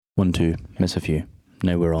1, 2, miss a few.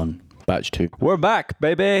 Now we're on batch 2. We're back,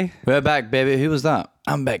 baby. We're back, baby. Who was that?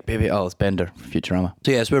 I'm back, baby. Oh, it's Bender, Futurama.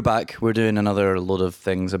 So yes, we're back. We're doing another load of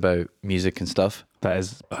things about music and stuff. That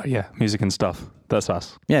is, music and stuff. That's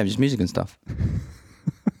us. Yeah, just music and stuff.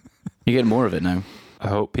 You get more of it now. I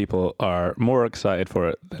hope people are more excited for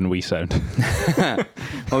it than we sound.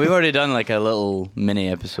 Well, we've already done like a little mini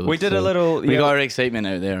episode. We did a little... We got our excitement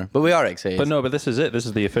out there. But we are excited. But this is it. This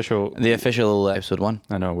is the official... The official episode 1.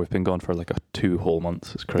 I know, we've been gone for like 2 whole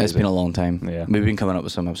months. It's crazy. It's been a long time. Yeah. We've been coming up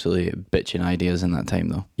with some absolutely bitching ideas in that time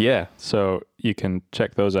though. Yeah, so you can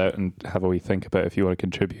check those out and have a wee think about if you want to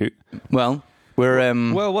contribute. Well, we're...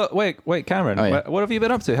 Well, wait, Cameron. Oh, yeah. What have you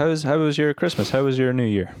been up to? How was your Christmas? How was your New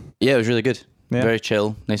Year? Yeah, it was really good. Yeah. Very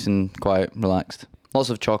chill, nice and quiet, relaxed. Lots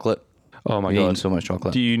of chocolate. Oh my Eating God. so much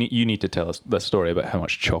chocolate. Do you need to tell us the story about how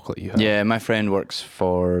much chocolate you have? Yeah, my friend works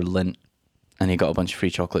for Lindt and he got a bunch of free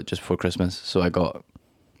chocolate just before Christmas. So I got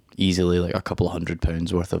easily like a couple of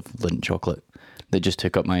 £100 worth of Lindt chocolate that just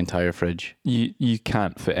took up my entire fridge. You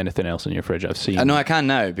can't fit anything else in your fridge. I've seen. I know I can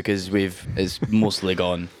now because it's mostly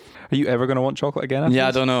gone. Are you ever going to want chocolate again? After Yeah,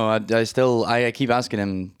 I this? don't know. I keep asking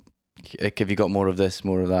him, have you got more of this,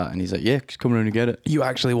 more of that? And he's like, yeah, just come around and get it. You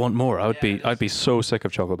actually want more? I'd be so sick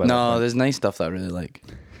of chocolate by that No, point. there's nice stuff that I really like.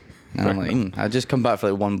 And I'm like, I just come back for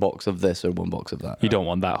like 1 box of this or 1 box of that. You don't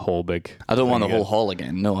want that whole big. I don't want the thing whole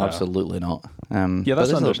again. haul again. No, absolutely not. Yeah, but that's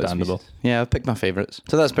there's little bits and understandable. pieces. Yeah, I've picked my favourites.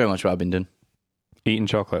 So that's pretty much what I've been doing. Eating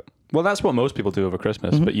chocolate. Well, that's what most people do over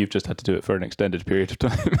Christmas, but you've just had to do it for an extended period of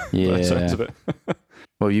time. Yeah. By the sounds of it.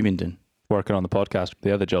 What have you been doing? Working on the podcast.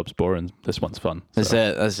 The other job's boring. This one's fun. That's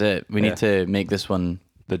it. We need to make this one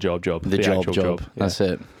The job. the actual job. Yeah. That's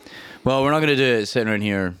it. Well, we're not going to do it sitting around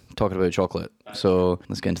here talking about chocolate. So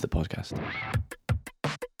let's get into the podcast.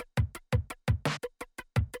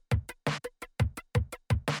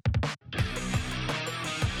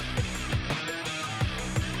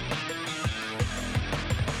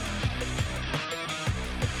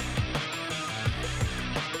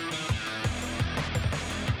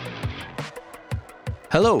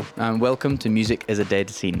 Hello, and welcome to Music is a Dead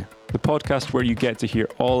Scene. The podcast where you get to hear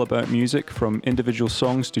all about music, from individual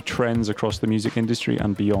songs to trends across the music industry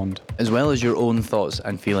and beyond. As well as your own thoughts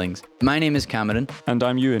and feelings. My name is Cameron. And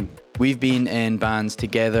I'm Ewan. We've been in bands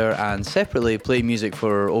together and separately played music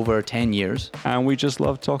for over 10 years. And we just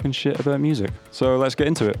love talking shit about music. So let's get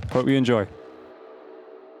into it. Hope you enjoy.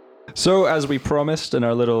 So, as we promised in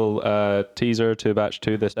our little teaser to Batch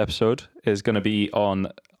 2, this episode is going to be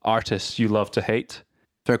on artists you love to hate.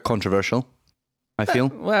 Very controversial, I feel.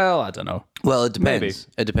 Well, I don't know. Well, it depends. Maybe.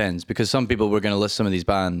 It depends, because some people were going to list some of these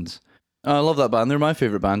bands. Oh, I love that band. They're my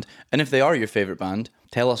favourite band. And if they are your favourite band,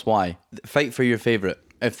 tell us why. Fight for your favourite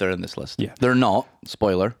if they're in this list. Yeah. They're not,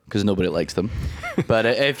 spoiler, because nobody likes them. But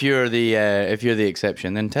if you're the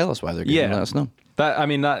exception, then tell us why they're good. Yeah. And let us know.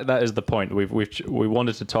 That is the point. We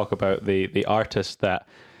wanted to talk about the artists that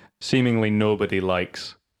seemingly nobody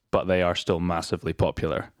likes, but they are still massively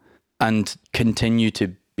popular. And continue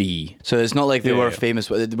to be. So it's not like they were famous.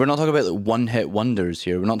 We're not talking about like one-hit wonders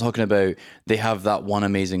here. We're not talking about they have that one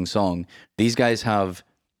amazing song. These guys have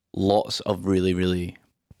lots of really, really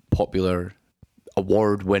popular,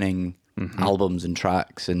 award-winning albums and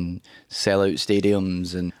tracks and sell-out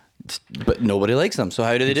stadiums, but nobody likes them. So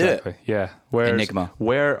how do they do it? Yeah. Enigma.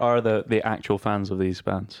 Where are the actual fans of these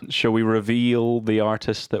bands? Shall we reveal the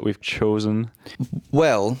artists that we've chosen?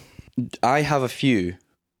 Well, I have a few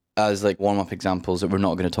as like warm-up examples that we're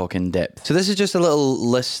not going to talk in depth. So this is just a little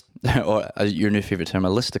list, or your new favourite term, a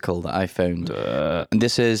listicle that I found. And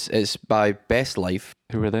it's by Best Life.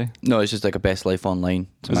 Who are they? No, it's just like a Best Life online.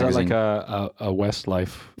 It's a Is magazine. that like a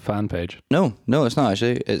Westlife fan page? No, it's not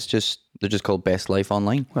actually. It's just, they're just called Best Life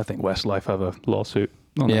Online. I think Westlife have a lawsuit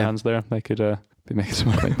on their hands there. They could be making some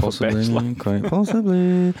money. Quite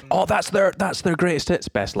possibly. Oh, that's their greatest hits.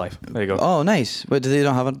 Best Life. There you go. Oh, nice. Wait, do they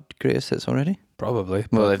not have a greatest hits already? Probably.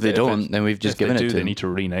 Well, But if they don't, then we've just given it to They them. need to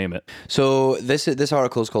rename it. So this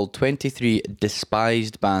article is called 23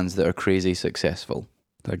 Despised Bands That Are Crazy Successful.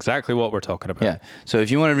 That's exactly what we're talking about. Yeah. So if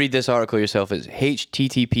you want to read this article yourself, it's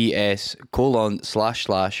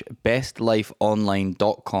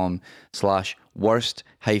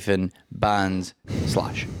https://bestlifeonline.com/worst-bands/.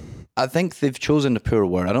 I think they've chosen a poor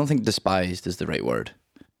word. I don't think despised is the right word.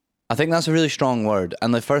 I think that's a really strong word.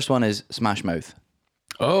 And the first one is Smash Mouth.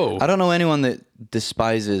 Oh. I don't know anyone that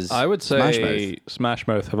despises I would Smash say Mouth. Smash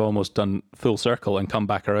Mouth have almost done full circle and come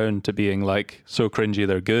back around to being like so cringy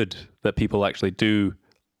they're good that people actually do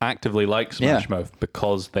actively like Smash Mouth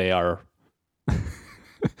because they are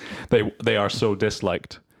they are so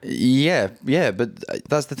disliked. Yeah, but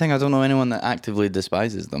that's the thing. I don't know anyone that actively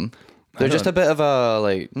despises them. They're just a bit of a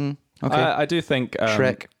like. Okay. I do think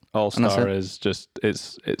Shrek. All Star is just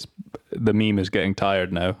it's the meme is getting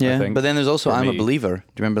tired now. Yeah, I think. but then there's also I'm a Believer. Do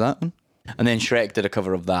you remember that one? And then Shrek did a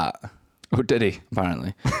cover of that. Oh, did he?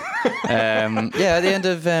 Apparently. Yeah, at the end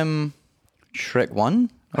of Shrek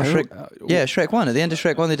 1? Or Shrek 1. At the end of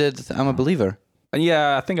Shrek 1 they did I'm a Believer.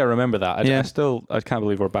 Yeah, I think I remember that. I can't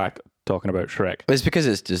believe we're back talking about Shrek. It's because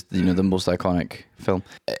it's just, the most iconic film.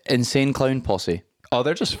 Insane Clown Posse. Oh,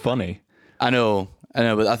 they're just funny. I know,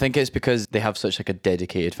 but I think it's because they have such like a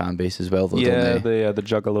dedicated fan base as well, though, don't they? the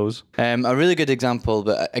Juggalos. A really good example,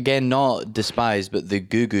 but again, not despised, but the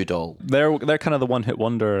Goo Goo Doll. They're kind of the one-hit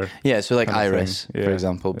wonder. Yeah, so like Iris, for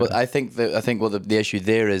example. But I think what the issue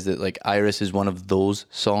there is that like Iris is one of those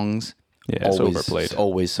songs. Yeah, it's overplayed.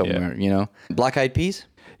 Always somewhere, Black Eyed Peas.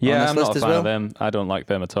 Yeah, I'm not a fan of them. I don't like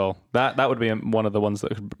them at all. That would be one of the ones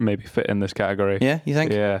that could maybe fit in this category. Yeah, you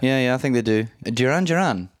think? Yeah, I think they do. Duran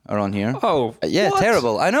Duran are on here. Oh, yeah, what?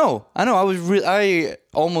 Terrible. I know. I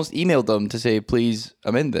almost emailed them to say, please,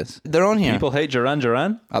 I'm in this. They're on here. People hate Duran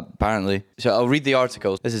Duran? Apparently. So I'll read the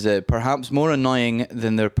article. This is it. Perhaps more annoying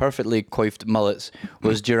than their perfectly coiffed mullets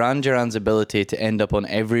was Duran Duran's ability to end up on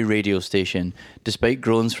every radio station, despite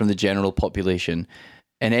groans from the general population.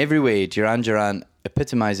 In every way, Duran Duran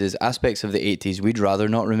epitomizes aspects of the 80s we'd rather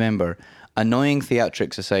not remember. Annoying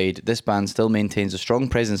theatrics aside, this band still maintains a strong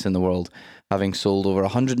presence in the world, having sold over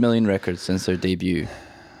 100 million records since their debut.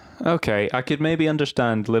 Okay, I could maybe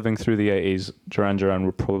understand living through the 80s. Duran Duran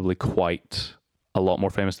were probably quite a lot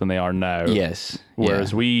more famous than they are now. Yes.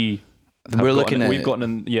 Whereas we're looking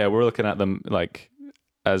at them like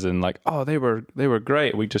as in like, oh, they were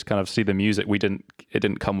great. We just kind of see the music. It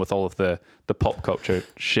didn't come with all of the pop culture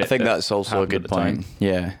shit. I think that's also a good point.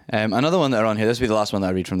 Yeah. Another one that are on here. This will be the last one that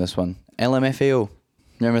I read from this one. LMFAO.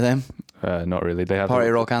 Remember them? Not really. They had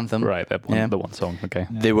Party Rock Anthem. Right. They had the one song. Okay.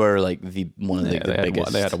 They were like one of the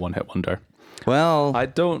biggest. They had a one-hit wonder. Well,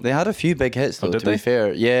 they had a few big hits though. To be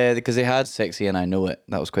fair, yeah, because they had "Sexy" and "I Know It."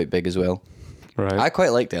 That was quite big as well. Right. I quite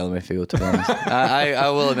liked LMFAO, to be honest. I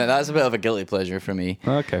will admit that's a bit of a guilty pleasure for me.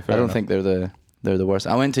 Okay, fair I don't enough. think they're the worst.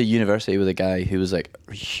 I went to university with a guy who was like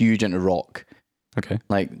huge into rock. Okay.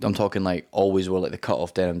 Like I'm talking like always wore like the cut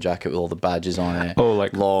off denim jacket with all the badges on it. Oh,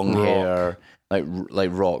 like long rock. hair,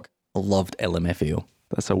 like rock. Loved LMFAO.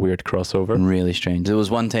 That's a weird crossover. Really strange. There was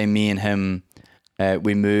one time me and him,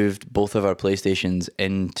 we moved both of our PlayStations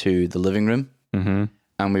into the living room. Mm-hmm.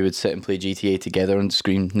 And we would sit and play GTA together and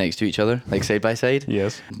scream next to each other, like side by side.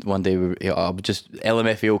 Yes. One day, just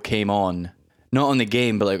LMFAO came on, not on the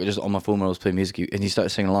game, but like just on my phone when I was playing music, and he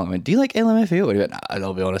started singing along. I went, "Do you like LMFAO?" And he went,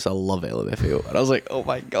 "I'll be honest, I love LMFAO." And I was like, "Oh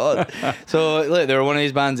my god!" So look, they were one of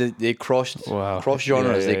these bands that they crossed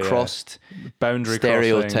genres, they crossed boundary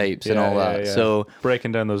stereotypes and all that. Yeah. So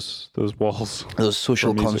breaking down those walls, those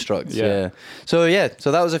social constructs. Yeah. So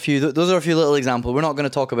that was a few. Those are a few little examples. We're not going to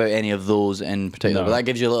talk about any of those in particular, but that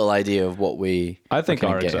gives you a little idea of what we. I think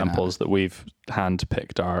our examples that we've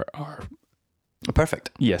handpicked are perfect.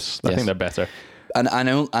 Yes, I think they're better. And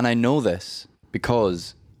I know this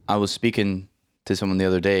because I was speaking to someone the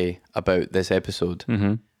other day about this episode,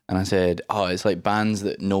 and I said, "Oh, it's like bands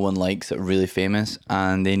that no one likes that are really famous,"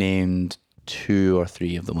 and they named 2 or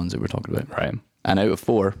 3 of the ones that we're talking about. Right. And out of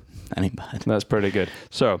 4, that ain't bad. That's pretty good.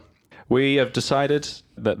 So we have decided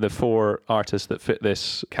that the 4 artists that fit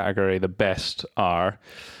this category the best are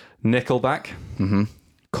Nickelback,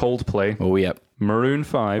 Coldplay, Maroon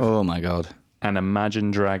 5, oh my god, and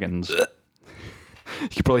Imagine Dragons. You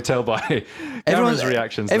can probably tell by everyone's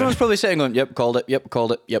reactions. Everyone's probably sitting going, "Yep, called it. Yep,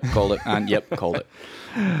 called it. Yep, called it. And yep, called it."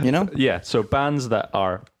 You know? Yeah. So bands that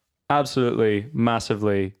are absolutely,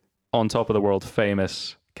 massively on top of the world,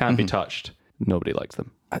 famous, can't be touched. Nobody likes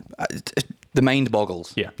them. The mind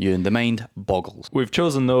boggles. Yeah. The mind boggles. We've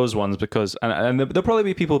chosen those ones because, and there'll probably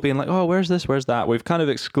be people being like, "Oh, where's this? Where's that?" We've kind of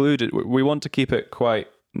excluded. We want to keep it quite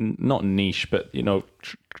not niche, but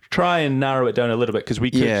try and narrow it down a little bit because we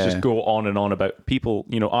could just go on and on about people,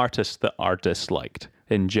 artists that are disliked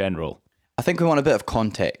in general. I think we want a bit of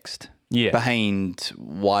context behind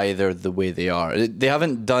why they're the way they are. They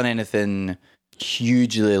haven't done anything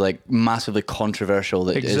hugely like massively controversial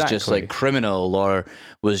that is just like criminal or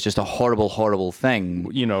was just a horrible thing.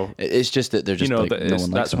 It's just that they're just like, no one likes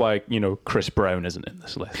that's them. why Chris Brown isn't in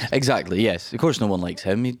this list. Exactly. Yes, of course no one likes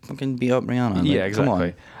him. He fucking beat up Rihanna. Like, yeah, exactly. Come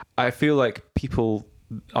on. I feel like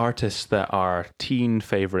artists that are teen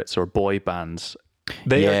favorites or boy bands,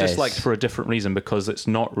 they are disliked for a different reason because it's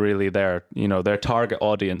not really their target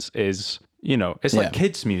audience is. It's like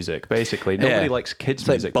kids' music, basically. Nobody likes kids'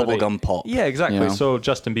 music. Like bubblegum pop. Yeah, exactly. So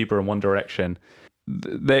Justin Bieber and One Direction,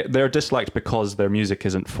 they're disliked because their music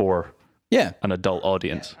isn't for Yeah. an adult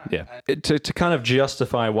audience. Yeah. To kind of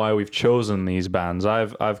justify why we've chosen these bands,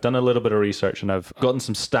 I've done a little bit of research and I've gotten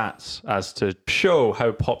some stats as to show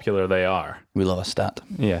how popular they are. We love a stat.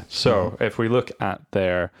 Yeah. So if we look at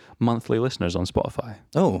their monthly listeners on Spotify.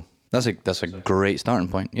 Oh, that's a great starting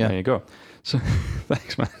point. Yeah. There you go. So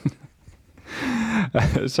thanks, man.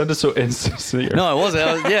 It sounded so insincere. No, it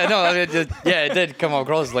wasn't. It did come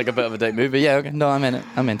across like a bit of a dick move, but yeah, okay. No, I'm in it.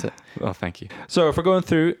 I'm into it. Oh, thank you. So if we're going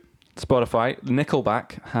through Spotify,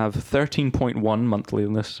 Nickelback have 13.1 monthly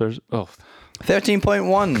listeners. Oh,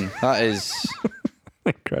 13.1. That is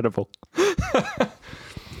incredible.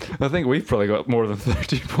 I think we've probably got more than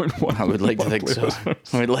 13.1. I would like to think so.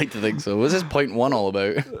 I would like to think so. What's this 0.1 all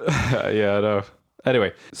about? Yeah, I know.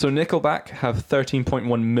 Anyway, so Nickelback have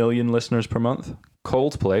 13.1 million listeners per month.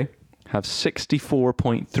 Coldplay have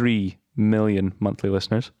 64.3 million monthly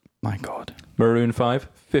listeners. My God. Maroon 5,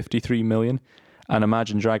 53 million. And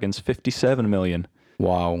Imagine Dragons, 57 million.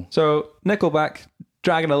 Wow. So Nickelback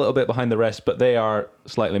dragging a little bit behind the rest, but they are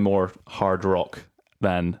slightly more hard rock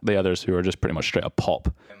than the others who are just pretty much straight up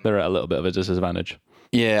pop. They're at a little bit of a disadvantage.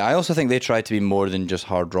 Yeah, I also think they try to be more than just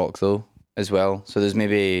hard rock though, as well. So there's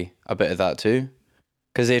maybe a bit of that too.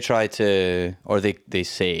 Because they try to, or they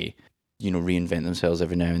say, reinvent themselves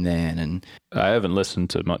every now and then. And I haven't listened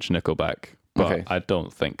to much Nickelback, but okay. I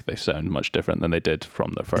don't think they sound much different than they did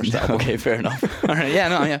from their first album. Okay, fair enough. All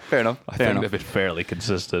right, fair enough. I think they've been fairly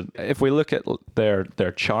consistent. If we look at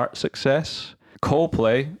their chart success,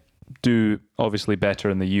 Coldplay do obviously better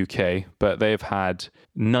in the UK, but they've had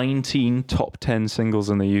 19 top 10 singles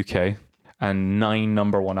in the UK and 9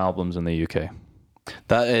 number 1 albums in the UK.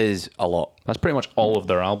 That is a lot. That's pretty much all of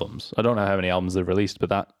their albums. I don't know how many albums they've released, but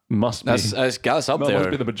that must be... That's up there. That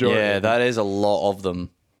must be the majority. Yeah, that is a lot of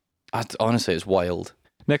them. Honestly, it's wild.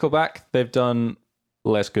 Nickelback, they've done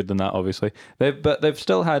less good than that, obviously. But they've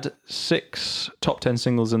still had 6 top 10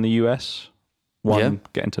 singles in the US. One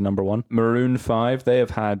getting to number 1. Maroon 5, they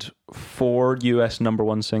have had 4 US number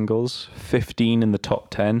 1 singles, 15 in the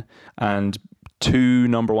top 10, and 2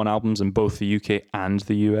 number 1 albums in both the UK and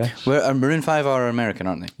the US. Maroon 5 are American,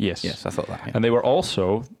 aren't they? Yes. Yes, I thought that. Yeah. And they were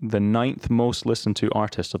also the 9th most listened to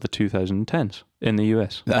artist of the 2010s in the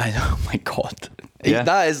US. Oh my God. Yeah.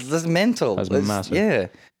 That's mental. That's massive. Yeah.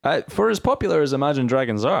 For as popular as Imagine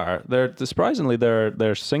Dragons are, surprisingly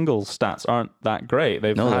their single stats aren't that great.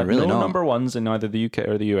 They've had really no not. number 1s in either the UK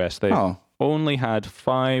or the US. They've only had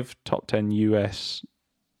 5 top 10 US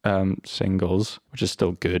singles, which is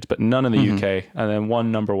still good, but none in the UK, and then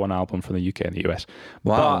 1 number 1 album from the UK and the US.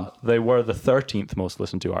 Wow. But they were the 13th most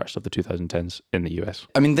listened to artist of the 2010s in the US.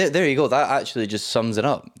 I mean, there you go. That actually just sums it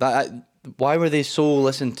up. Why were they so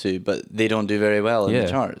listened to, but they don't do very well in the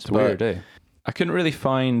charts? It's weird, eh? I couldn't really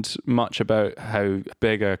find much about how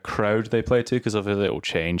big a crowd they play to, because obviously it will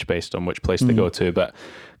change based on which place they go to. But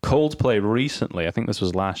Coldplay recently, I think this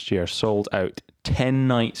was last year, sold out 10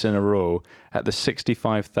 nights in a row at the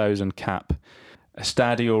 65,000 cap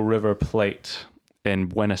Estadio River Plate in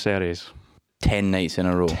Buenos Aires. 10 nights in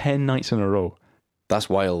a row. 10 nights in a row. That's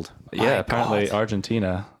wild. Yeah, apparently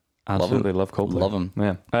Argentina absolutely love Coldplay. Love them.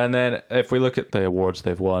 Yeah. And then if we look at the awards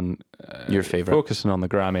they've won, your favourite. Focusing on the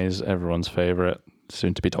Grammys, everyone's favourite,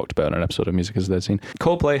 soon to be talked about in an episode of Music As They've Seen.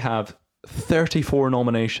 Coldplay have 34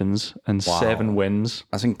 nominations and 7 wins.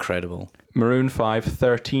 That's incredible. Maroon 5,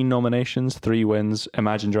 13 nominations, 3 wins.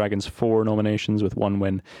 Imagine Dragons, 4 nominations with 1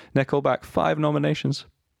 win. Nickelback, 5 nominations,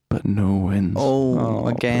 but no wins. Oh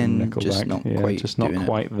again, just not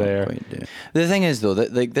quite there. The thing is, though,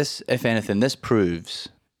 that like this, if anything, this proves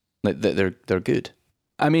that they're good.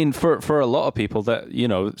 I mean, for a lot of people,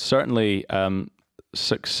 that certainly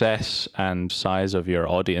success and size of your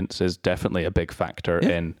audience is definitely a big factor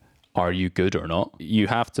in are you good or not. You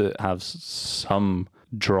have to have some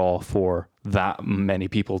draw for that many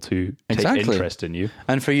people to take interest in you.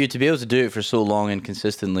 And for you to be able to do it for so long and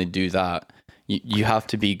consistently do that, you have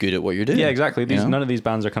to be good at what you're doing. Yeah, exactly. None of these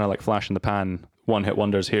bands are kind of like flash in the pan, one-hit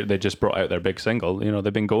wonders here. They just brought out their big single.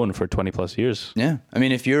 They've been going for 20 plus years. Yeah. I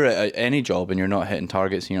mean, if you're at any job and you're not hitting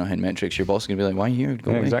targets and you're not hitting metrics, your boss is going to be like, why are you here?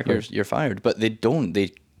 Go away. Exactly. You're fired. But they don't.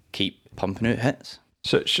 They keep pumping out hits.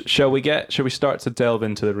 So shall we start to delve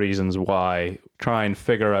into the reasons why, try and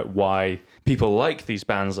figure out why people like these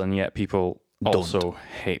bands and yet people also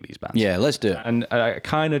hate these bands? Yeah, let's do it. And I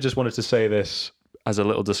kind of just wanted to say this as a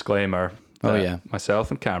little disclaimer. Myself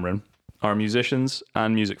and Cameron are musicians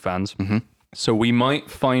and music fans. Mm-hmm. So we might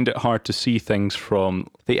find it hard to see things from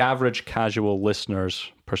the average casual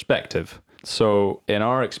listener's perspective. So in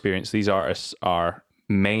our experience, these artists are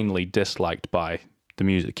mainly disliked by the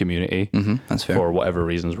music community. That's fair. For whatever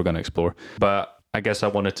reasons we're going to explore. But I guess I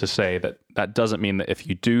wanted to say that doesn't mean that if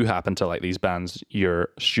you do happen to like these bands, you're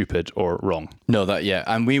stupid or wrong. No,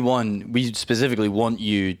 and we specifically want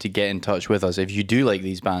you to get in touch with us if you do like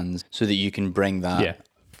these bands, so that you can bring that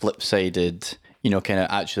flip-sided, kind of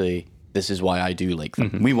actually, this is why I do like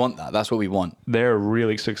them. We want that. That's what we want. They're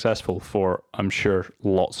really successful for, I'm sure,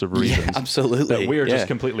 lots of reasons. Yeah, absolutely. That we're just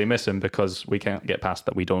completely missing because we can't get past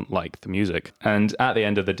that we don't like the music. And at the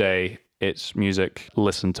end of the day, it's music.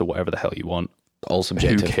 Listen to whatever the hell you want. All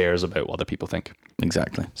subjective. Who cares about what other people think?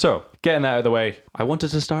 Exactly. So, getting that out of the way, I wanted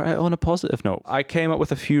to start out on a positive note. I came up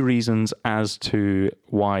with a few reasons as to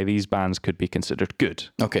why these bands could be considered good.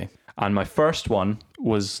 Okay. And my first one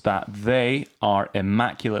was that they are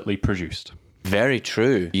immaculately produced. Very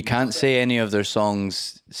true. You can't say any of their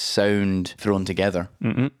songs sound thrown together.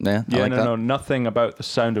 Mm-mm. Yeah, No, nothing about the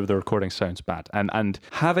sound of the recording sounds bad. And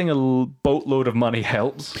having a boatload of money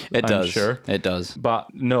helps. It does. I'm sure. It does.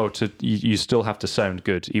 But no, you still have to sound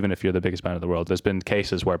good, even if you're the biggest band in the world. There's been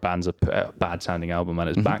cases where bands have put out a bad sounding album and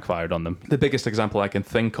it's backfired on them. The biggest example I can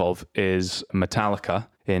think of is Metallica.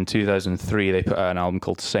 In 2003, they put out an album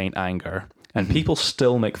called Saint Anger. And people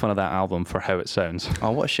still make fun of that album for how it sounds.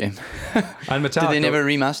 Oh, what a shame. And Metallica, did they never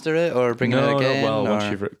remaster it or bring it out again? No,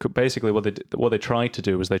 well, basically what they tried to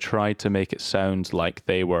do was they tried to make it sound like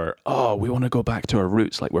they were, we want to go back to our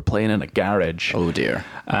roots, like we're playing in a garage. Oh dear.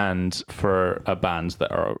 And for a band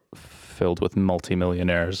that are filled with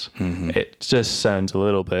multimillionaires, it just sounds a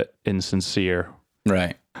little bit insincere.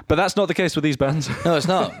 Right. But that's not the case with these bands. No, it's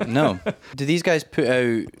not. No. Do these guys put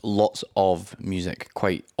out lots of music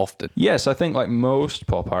quite often? Yes, I think like most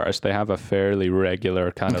pop artists, they have a fairly regular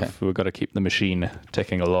kind of, we've got to keep the machine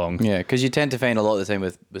ticking along. Yeah, because you tend to find a lot of the time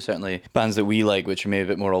with certainly bands that we like, which are maybe a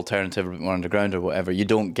bit more alternative, a bit more underground or whatever, you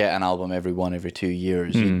don't get an album every 2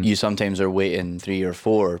 years. You sometimes are waiting 3 or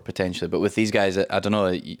 4 potentially. But with these guys, I don't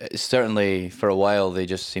know, certainly for a while they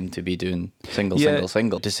just seem to be doing single.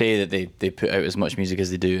 To say that they put out as much music as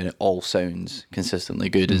they do and it all sounds consistently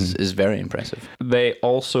good is very impressive. They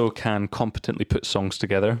also can competently put songs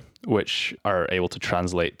together, which are able to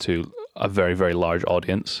translate to a very, very large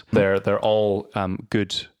audience. They're all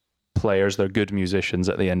good players, they're good musicians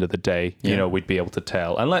at the end of the day. We'd be able to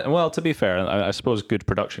tell. And to be fair, I suppose good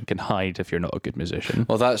production can hide if you're not a good musician.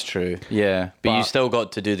 Well, that's true. Yeah, but you still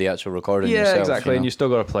got to do the actual recording yourself. Yeah, exactly. And you still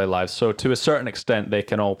got to play live. So to a certain extent, they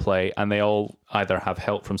can all play, and they all either have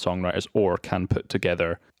help from songwriters or can put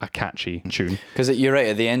together a catchy tune. Because you're right,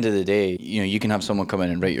 at the end of the day, you can have someone come in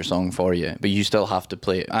and write your song for you, but you still have to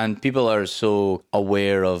play it. And people are so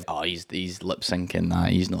aware of, he's lip syncing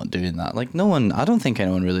that, he's not doing that. Like I don't think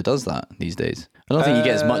anyone really does that these days. I don't think you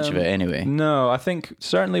get as much of it anyway. No, I think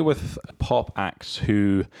certainly with pop acts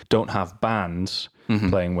who don't have bands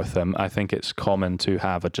playing with them, I think it's common to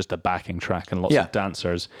have just a backing track and lots of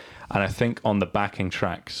dancers. And I think on the backing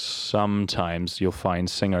tracks, sometimes you'll find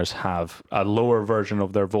singers have a lower version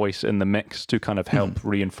of their voice in the mix to kind of help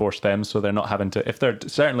reinforce them, so they're not having to, if they're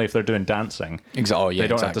doing dancing, they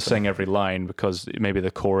don't have to sing every line, because maybe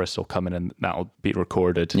the chorus will come in and that'll be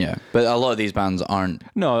recorded. Yeah, but a lot of these bands aren't.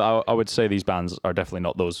 No, I would say these bands are definitely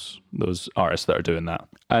not those artists that are doing that.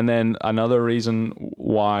 And then another reason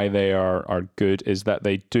why they are good is that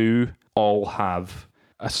they do all have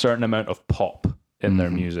a certain amount of pop in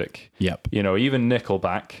their music. Yep. Even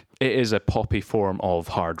Nickelback, it is a poppy form of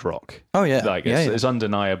hard rock. Oh yeah. It's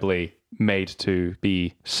undeniably made to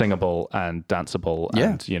be singable and danceable.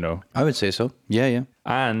 And, I would say so. Yeah.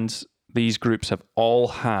 And these groups have all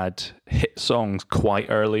had hit songs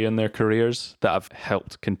quite early in their careers that have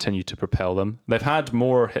helped continue to propel them. They've had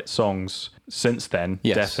more hit songs since then,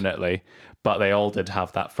 definitely, but they all did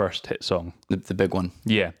have that first hit song. The big one.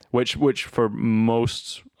 Yeah, which for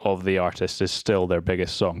most of the artists is still their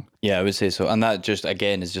biggest song. Yeah, I would say so. And that just,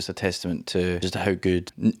 again, is just a testament to just how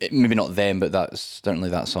good, maybe not them, but that's certainly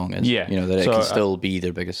that song is. Yeah. That it can still be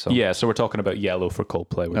their biggest song. Yeah, so we're talking about Yellow for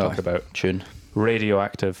Coldplay. We're talking about tune.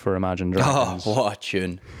 Radioactive for Imagine Dragons. Oh, what a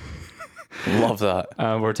tune. Love that.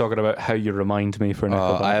 We're talking about How You Remind Me for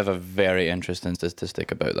Nickelback. I have a very interesting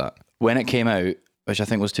statistic about that. When it came out, which I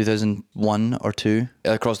think was 2001 or 2,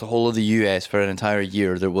 across the whole of the US for an entire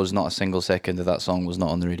year, there was not a single second that song was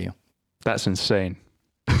not on the radio. That's insane.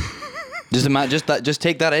 Just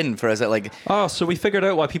take that in for us. Like, so we figured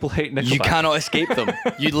out why people hate Nickelback. You cannot escape them.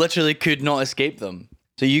 You literally could not escape them.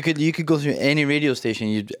 So you could go through any radio station,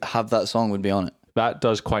 you'd have that song would be on it. That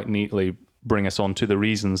does quite neatly bring us on to the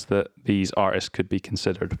reasons that these artists could be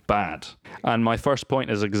considered bad. And my first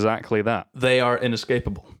point is exactly that. They are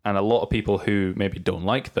inescapable. And a lot of people who maybe don't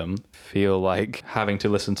like them feel like having to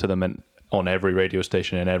listen to them on every radio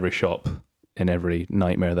station, in every shop, in every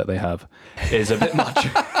nightmare that they have is a bit much.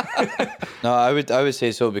 No, I would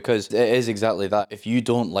say so, because it is exactly that. If you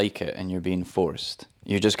don't like it and you're being forced,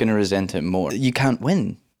 you're just going to resent it more. You can't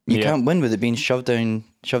win. You can't win with it being shoved down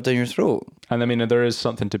your throat. And I mean, there is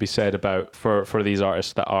something to be said about for these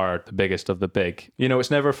artists that are the biggest of the big. You know,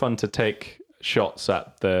 it's never fun to take shots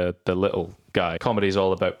at the little guy. Comedy's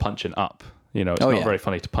all about punching up. You know, it's not very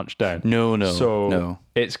funny to punch down. No.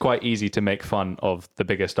 It's quite easy to make fun of the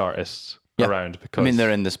biggest artists around, because I mean, they're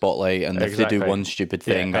in the spotlight, and if they do one stupid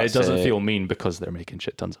thing, it doesn't feel mean because they're making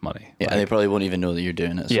shit tons of money. Yeah, and they probably won't even know that you're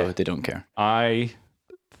doing it, so they don't care. I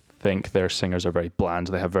think their singers are very bland.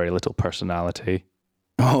 They have very little personality.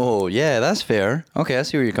 Oh, yeah, that's fair. Okay, I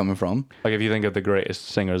see where you're coming from. Like, if you think of the greatest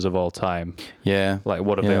singers of all time, like,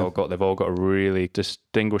 what have they all got? They've all got a really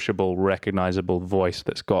distinguishable, recognizable voice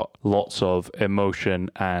that's got lots of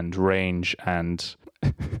emotion and range, and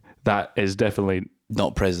that is definitely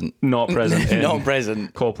not present. Not present. In Not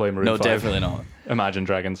present. Coldplay, Maroon 5. No, definitely not. Imagine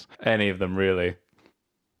Dragons. Any of them, really.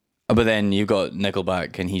 But then you've got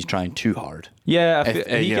Nickelback, and he's trying too hard. Yeah,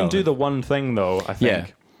 he can do the one thing, though, I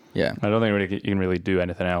think. Yeah. I don't think you can really do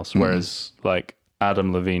anything else. Whereas, like,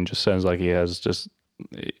 Adam Levine just sounds like he is just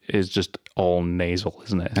all nasal,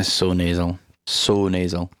 isn't it? It's so nasal. So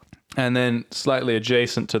nasal. And then, slightly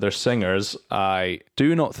adjacent to their singers, I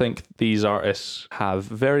do not think these artists have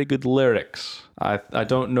very good lyrics. I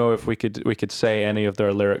don't know if we could say any of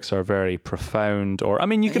their lyrics are very profound, or I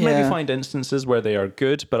mean, you can maybe find instances where they are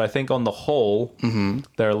good, but I think on the whole,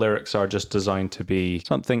 their lyrics are just designed to be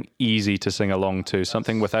something easy to sing along to,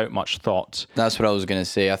 something without much thought. That's what I was going to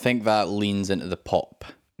say. I think that leans into the pop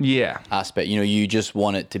aspect. You know, you just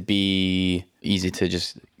want it to be easy to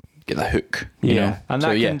just get the hook. You know? And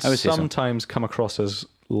that can sometimes come across as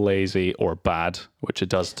lazy or bad, which it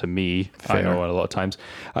does to me. Fair. I know a lot of times.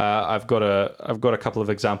 I've got a couple of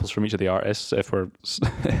examples from each of the artists. If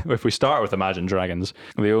we start with Imagine Dragons,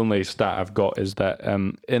 the only stat I've got is that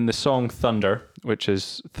in the song Thunder, which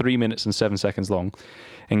is 3 minutes and 7 seconds long,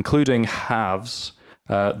 including halves,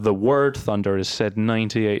 the word thunder is said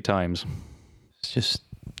 98 times. It's just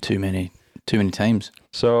too many times.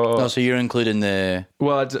 So you're including the...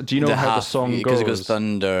 Well, do you know how the song goes? Because it goes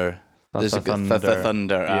thunder... There's a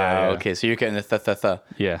thunder. Okay, so you're getting the th.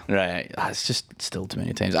 Yeah. Right. It's just still too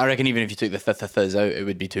many times. I reckon even if you took the th's out, it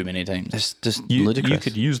would be too many times. It's just ludicrous. You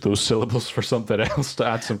could use those syllables for something else to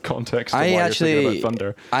add some context to why you're thinking about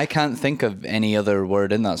thunder. I can't think of any other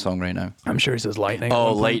word in that song right now. I'm sure he says lightning.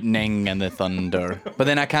 Oh, lightning and the thunder. But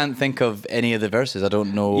then I can't think of any of the verses. I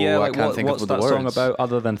don't know. Yeah, I can't think of the words. What's that song about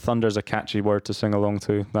other than thunder's a catchy word to sing along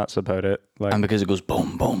to? That's about it. Like, and because it goes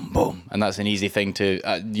boom, boom, boom. And that's an easy thing to,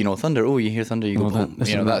 thunder. Oh, you hear thunder, you go boom.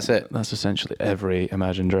 That's it. That's essentially every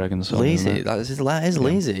Imagine Dragons song. Lazy. That is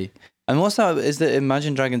lazy. And what's that? Is the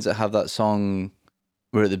Imagine Dragons that have that song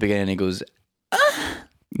where at the beginning he goes, ah?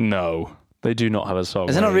 No, they do not have a song.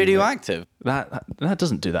 Is it not Radioactive? That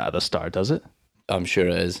doesn't do that at the start, does it? I'm sure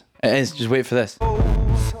it is. It is. Just wait for this. What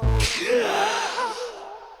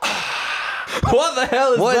the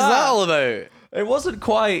hell is that? What is that all about? It wasn't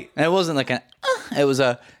quite... It wasn't like an... It was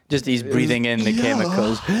just he's breathing in the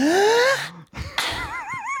chemicals.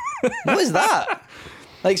 What is that?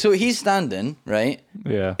 Like, so he's standing, right?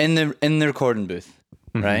 Yeah. In the recording booth,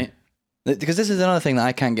 right? Because this is another thing that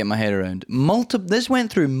I can't get my head around. This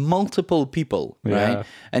went through multiple people, right?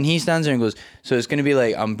 And he stands there and goes, so it's going to be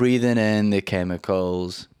like, I'm breathing in the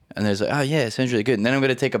chemicals. And there's like, oh yeah, it sounds really good. And then I'm going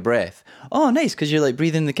to take a breath. Oh, nice, because you're like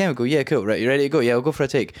breathing the chemical. Yeah, cool. Right, you ready to go? Yeah, we'll go for a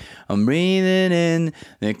take. I'm breathing in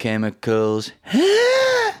the chemicals.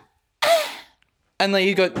 And like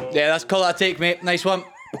you go, yeah, let's call that a take, mate. Nice one.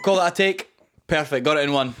 We'll call that a take. Perfect. Got it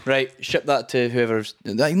in one. Right. Ship that to whoever's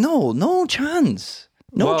like, no chance.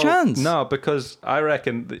 No chance. No, because I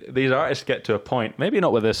reckon these artists get to a point, maybe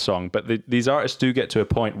not with this song, but these artists do get to a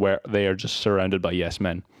point where they are just surrounded by yes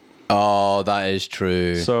men. Oh, that is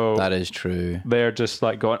true. So that is true. They're just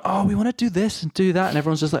like going, oh, we want to do this and do that, and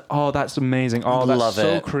everyone's just like, oh, that's amazing. Oh, that's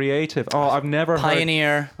so creative. Oh, I have never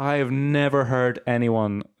heard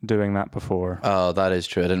anyone doing that before. Oh, that is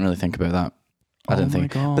true. I didn't really think about that. I didn't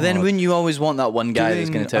think. God. But then wouldn't you always want that one guy that's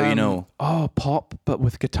going to tell you no? Oh, pop, but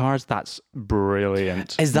with guitars, that's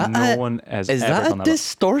brilliant. Is that Is that a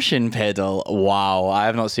distortion pedal? Wow, I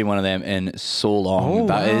have not seen one of them in so long.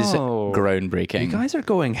 That is groundbreaking. You guys are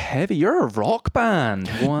going heavy. You're a rock band.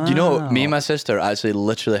 Wow. Do you know, me and my sister actually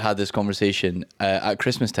literally had this conversation at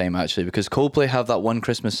Christmas time, actually, because Coldplay have that one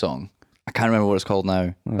Christmas song. I can't remember what it's called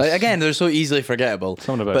now. Like, again, they're so easily forgettable.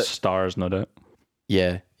 Something about stars, no doubt.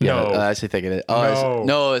 Yeah. No. I actually think it is.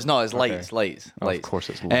 No, it's not. It's lights. Lights. Of course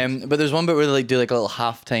it's lights. But there's one bit where they like do like a little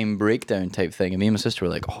halftime breakdown type thing, and me and my sister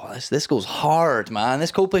were like, "Oh, this goes hard, man!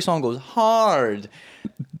 This Coldplay song goes hard."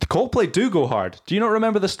 The Coldplay do go hard. Do you not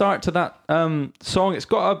remember the start to that song? It's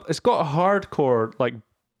got a hardcore like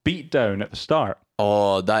beat down at the start.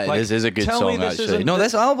 Oh, this is a good song actually. No,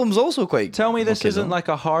 this album's also quite. Tell me this isn't like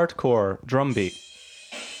a hardcore drum beat.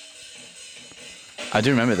 I do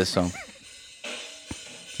remember this song.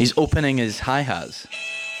 He's opening his hi-hats.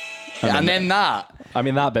 And then that. I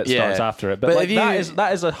mean, that bit starts after it. But like, that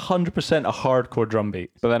is 100% a hardcore drum beat.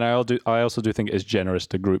 But then I also do think it is generous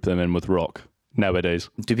to group them in with rock nowadays.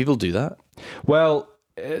 Do people do that? Well,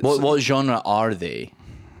 what genre are they?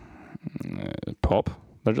 Pop.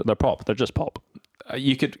 They're pop. They're just pop.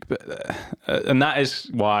 You could, and that is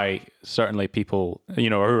why certainly people,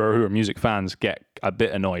 who are music fans get a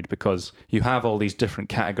bit annoyed, because you have all these different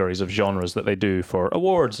categories of genres that they do for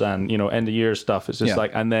awards and, end of year stuff. It's just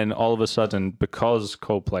like, and then all of a sudden, because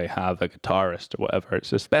Coldplay have a guitarist or whatever,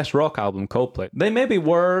 it's this best rock album, Coldplay. They maybe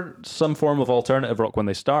were some form of alternative rock when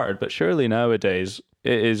they started, but surely nowadays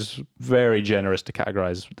it is very generous to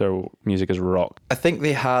categorize their music as rock. I think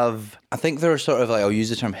they're sort of like, I'll use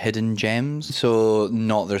the term hidden gems. So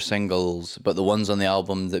not their singles, but the ones on the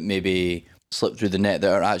album that maybe slip through the net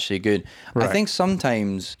that are actually good. Right. I think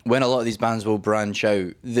sometimes when a lot of these bands will branch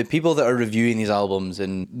out, the people that are reviewing these albums,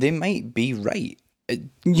 and they might be right.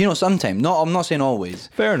 Sometimes. I'm not saying always.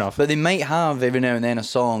 Fair enough. But they might have every now and then a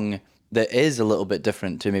song that is a little bit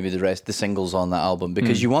different to maybe the singles on that album,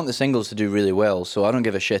 because you want the singles to do really well. So I don't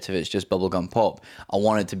give a shit if it's just bubblegum pop. I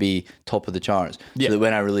want it to be top of the charts, so that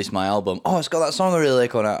when I release my album, it's got that song I really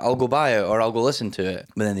like on it, I'll go buy it or I'll go listen to it.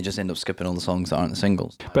 But then they just end up skipping all the songs that aren't the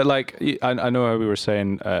singles. But like, I know how we were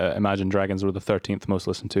saying Imagine Dragons were the 13th most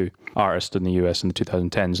listened to artist in the US in the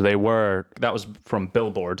 2010s. That was from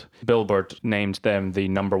Billboard. Billboard named them the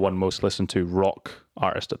number one most listened to rock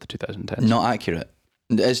artist of the 2010s. Not accurate.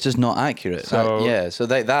 It's just not accurate. So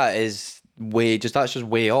that is that's just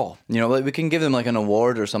way off. Like we can give them like an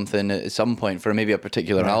award or something at some point for maybe a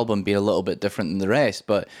particular album being a little bit different than the rest,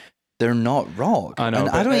 but they're not rock. I know. And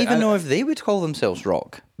I don't even know if they would call themselves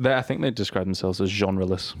rock. I think they describe themselves as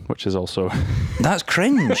genreless, which is also... That's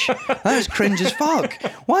cringe. That's cringe as fuck.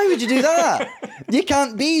 Why would you do that? You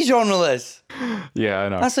can't be genreless. Yeah, I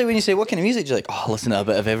know. That's like when you say, what kind of music? You're like, listen to a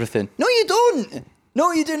bit of everything. No, you don't.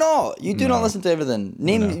 No, you do not. You do not listen to everything.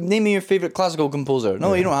 Name me your favourite classical composer.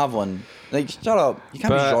 No, you don't have one. Like, shut up. You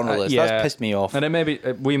can't be genreless. That's pissed me off.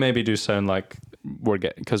 And we maybe do sound like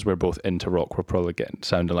because we're both into rock, we're probably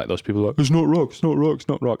sounding like those people like, it's not rock, it's not rock, it's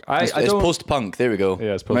not rock. It's post-punk. There we go.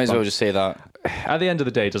 Yeah, it's post-punk. Might as well just say that. At the end of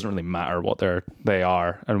the day, it doesn't really matter what they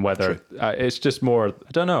are and whether it's just more,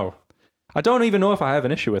 I don't know. I don't even know if I have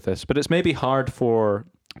an issue with this, but it's maybe hard for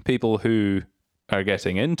people who are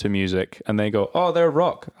getting into music and they go, they're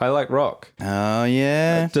rock, I like rock. Oh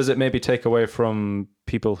yeah. Does it maybe take away from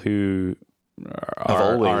people who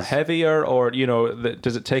are heavier, or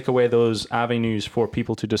does it take away those avenues for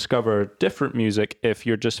people to discover different music if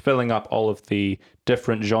you're just filling up all of the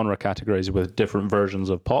different genre categories with different versions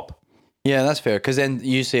of pop? Yeah, that's fair, because then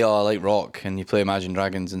you say, I like rock, and you play Imagine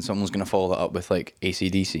Dragons, and someone's going to follow that up with like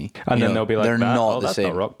AC/DC. And then they'll be like, they're not the that's same.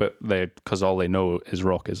 Not rock, but because all they know is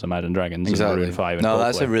rock is Imagine Dragons and Maroon 5 and No, Coldplay.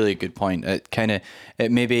 That's a really good point.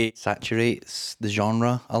 It maybe saturates the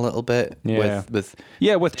genre a little bit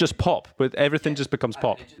with just pop. With everything just becomes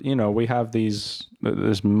pop. We have this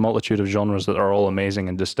multitude of genres that are all amazing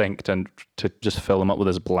and distinct, and to just fill them up with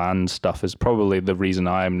this bland stuff is probably the reason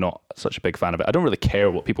I'm not such a big fan of it. I don't really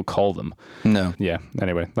care what people call them. No. Yeah.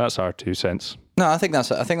 Anyway, that's our 2 cents. No, I think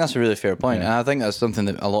that's a really fair point, and I think that's something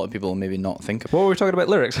that a lot of people will maybe not think of. What were we talking about?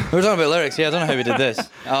 Lyrics. We were talking about lyrics. Yeah, I don't know how we did this.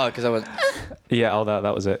 Because I was. Yeah.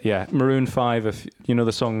 That was it. Yeah. Maroon 5. If you know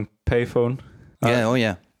the song "Payphone." Yeah. Oh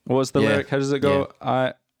yeah. What's the lyric? How does it go?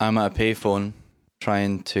 Yeah. I'm at a payphone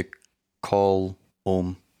trying to call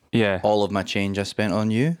home. Yeah. All of my change I spent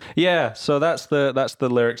on you. Yeah. So that's the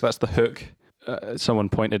lyrics. That's the hook. Someone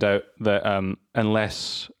pointed out that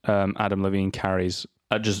unless Adam Levine carries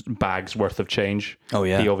just bags worth of change,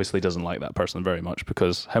 he obviously doesn't like that person very much,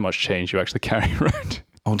 because how much change you actually carry around.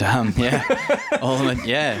 Oh damn! Yeah.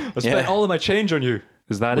 I spent all of my change on you.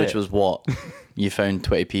 Is that Which was what? You found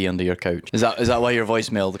 20p under your couch. Is that why your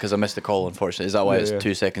voicemail? Because I missed the call, unfortunately. Is that why it's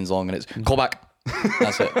 2 seconds long and it's call back?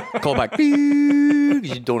 That's it. Call back. You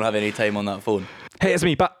don't have any time on that phone. Hey, it's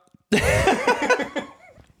me, but.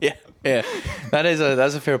 Yeah.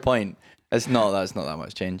 That's a fair point. That's not that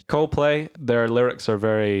much change. Coldplay, their lyrics are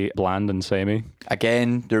very bland and samey.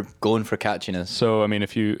 Again, they're going for catchiness. So I mean,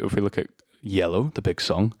 if we look at Yellow, the big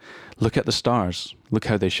song. Look at the stars. Look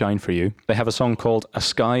how they shine for you. They have a song called A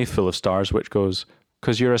Sky Full of Stars, which goes,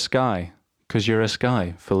 'cause you're a sky. 'Cause you're a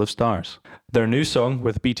sky full of stars. Their new song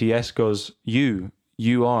with BTS goes, you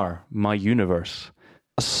are my universe.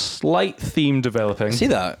 A slight theme developing. I see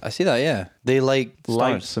that, yeah. They like stars.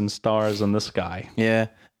 Lights and stars in the sky. Yeah.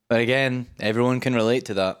 But again, everyone can relate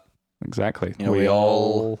to that. Exactly. You know, we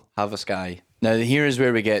all have a sky. Now, here is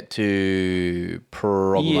where we get to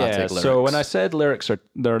problematic lyrics. So when I said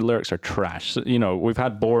their lyrics are trash, you know, we've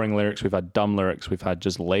had boring lyrics, we've had dumb lyrics, we've had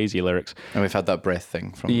just lazy lyrics. And we've had that breath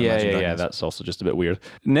thing from Imagine Dragons. That's also just a bit weird.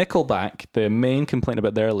 Nickelback, the main complaint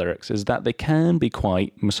about their lyrics is that they can be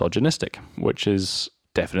quite misogynistic, which is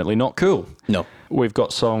definitely not cool. No. We've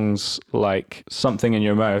got songs like Something in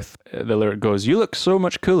Your Mouth. The lyric goes, you look so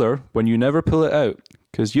much cooler when you never pull it out,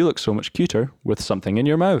 because you look so much cuter with something in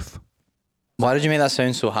your mouth. Why did you make that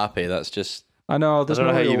sound so happy? That's just... I know. I don't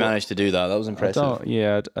know how you managed to do that. That was impressive.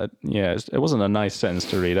 It wasn't a nice sentence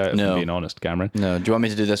to read out, if I'm being honest, Cameron. No. Do you want me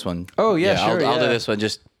to do this one? Oh, yeah, sure. I'll do this one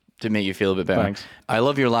just to make you feel a bit better. Thanks. I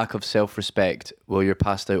love your lack of self-respect while you're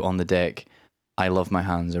passed out on the deck. I love my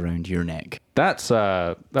hands around your neck. That's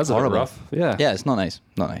a bit rough. Yeah. Yeah, it's not nice.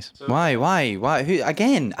 Not nice. Why? Who?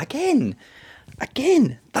 Again.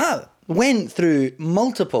 That went through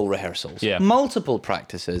multiple rehearsals, multiple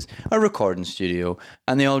practices, a recording studio,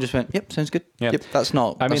 and they all just went, "Yep, sounds good. Yep, that's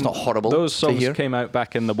not horrible." Those songs came out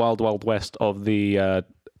back in the wild, wild west of the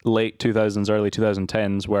late 2000s, early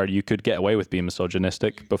 2010s, where you could get away with being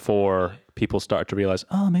misogynistic before people started to realize,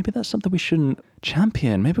 oh, maybe that's something we shouldn't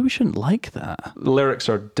champion. Maybe we shouldn't like that. Lyrics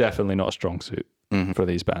are definitely not a strong suit for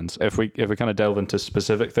these bands. If we kind of delve into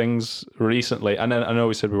specific things recently, and then I know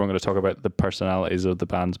we said we weren't going to talk about the personalities of the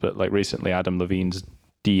bands, but like recently Adam Levine's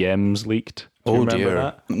DMs leaked. Do you remember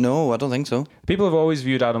that? No, I don't think so. People have always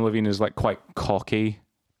viewed Adam Levine as like quite cocky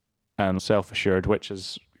and self-assured, which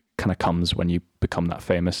is kind of comes when you become that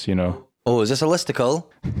famous, you know. Oh, is this a listicle?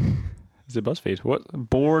 Is it BuzzFeed? What?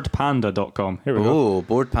 Boredpanda.com. Here we go. Oh,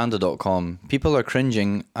 boredpanda.com. People are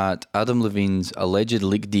cringing at Adam Levine's alleged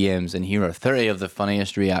leaked DMs, and here are 30 of the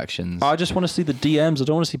funniest reactions. I just want to see the DMs. I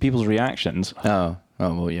don't want to see people's reactions. Oh,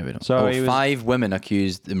 well, yeah, we don't. So 5 women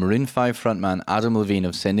accused the Maroon 5 frontman Adam Levine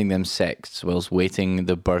of sending them texts whilst waiting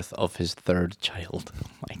the birth of his 3rd child. Oh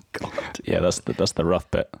my God. Yeah, that's the rough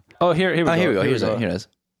bit. Oh, here we go. Here we go. Here it is.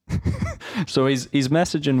 So he's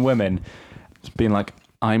messaging women, being like,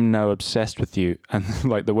 I'm now obsessed with you. And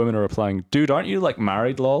like the women are replying, dude, aren't you like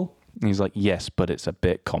married, lol? And he's like, yes, but it's a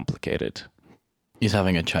bit complicated. He's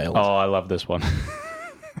having a child. Oh, I love this one.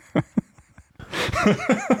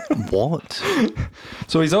 What?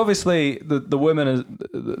 So he's obviously, the women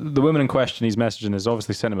in question he's messaging is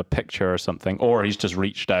obviously sent him a picture or something, or he's just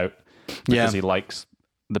reached out because he likes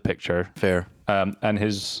the picture. Fair. And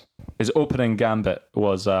his opening gambit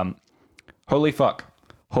was, holy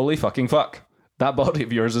fucking fuck. That body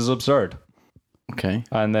of yours is absurd. Okay.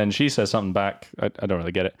 And then she says something back. I don't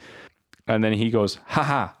really get it. And then he goes,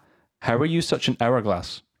 haha, how are you such an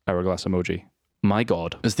hourglass? Hourglass emoji. My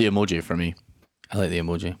God. It's the emoji for me. I like the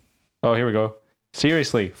emoji. Oh, here we go.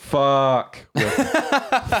 Seriously, fuck. With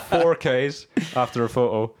 4Ks after a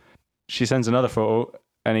photo. She sends another photo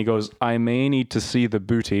and he goes, I may need to see the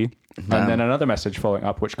booty. Damn. And then another message following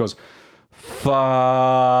up, which goes, fuck,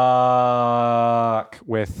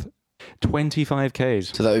 with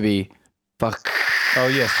 25Ks. So that would be fuck. Oh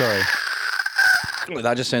yeah, sorry.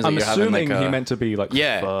 That just sounds like you're having like he meant to be like fuck.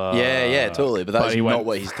 Yeah, totally. But that's not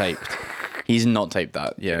what he's typed. He's not typed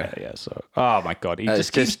that. Yeah. So, oh my God, he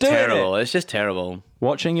just keeps doing terrible. it. It's just terrible.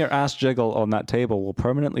 Watching your ass jiggle on that table will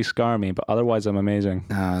permanently scar me, but otherwise I'm amazing.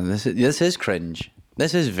 This is cringe.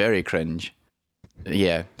 This is very cringe.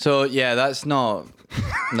 Yeah. So yeah, that's not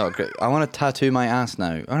great. I want to tattoo my ass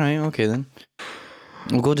now. All right, okay then.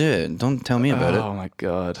 Well, go do it. Don't tell me about it. Oh my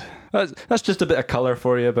God. That's just a bit of colour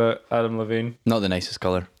for you about Adam Levine. Not the nicest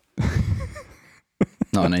colour.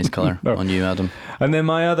 Not a nice colour on you, Adam. And then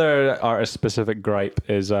my other artist-specific gripe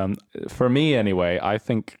is, for me anyway, I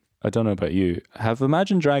don't know about you, have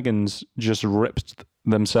Imagine Dragons just ripped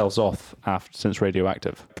themselves off since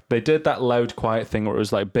Radioactive? They did that loud, quiet thing where it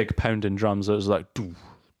was like big pounding drums. It was like, do,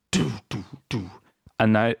 do, do, do.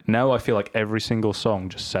 And now I feel like every single song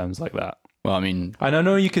just sounds like that. Well, I mean, and I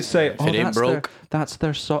know you could say, if it ain't broke, that's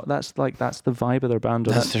their that's the vibe of their band.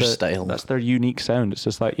 That's their style. That's their unique sound. It's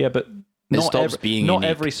just like, yeah, but not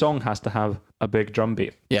every song has to have a big drum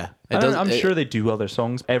beat. Yeah. I'm sure they do other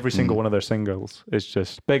songs. Every single one of their singles is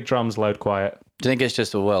just big drums, loud, quiet. Do you think it's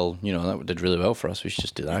just, that did really well for us. We should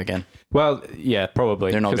just do that again. Well, yeah,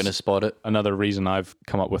 probably. They're not going to spot it. Another reason I've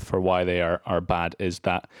come up with for why they are bad is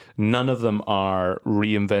that none of them are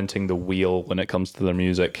reinventing the wheel when it comes to their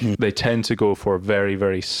music. They tend to go for very,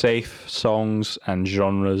 very safe songs and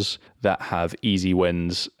genres that have easy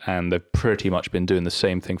wins, and they've pretty much been doing the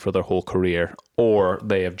same thing for their whole career, or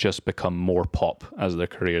they have just become more pop as their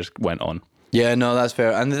careers went on. Yeah, no, that's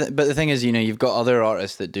fair. But the thing is, you've got other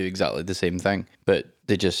artists that do exactly the same thing, but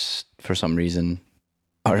they just, for some reason,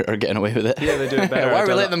 are getting away with it. Yeah, they do it better. Why are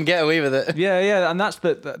we letting them get away with it? Yeah, and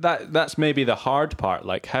that's maybe the hard part.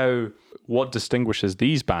 Like, what distinguishes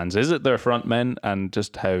these bands? Is it their frontmen and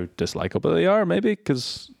just how dislikable they are? Maybe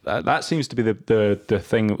because that seems to be the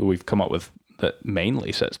thing that we've come up with that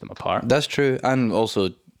mainly sets them apart. That's true, and also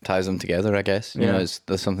ties them together, I guess. There's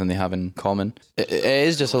something they have in common. It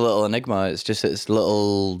is just a little enigma. It's just it's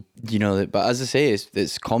little, but as I say,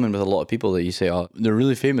 it's common with a lot of people that you say, oh, they're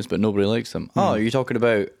really famous, but nobody likes them. Oh, you're talking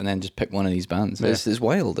about, and then just pick one of these bands. Yeah. It's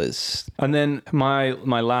wild. And then my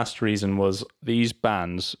last reason was these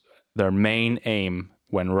bands, their main aim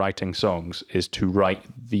when writing songs is to write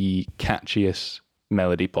the catchiest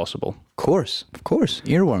melody possible. Of course.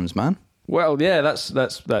 Earworms, man. Well, yeah, that's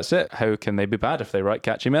it. How can they be bad if they write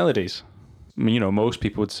catchy melodies? Most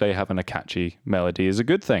people would say having a catchy melody is a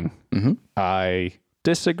good thing. Mm-hmm. I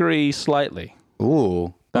disagree slightly.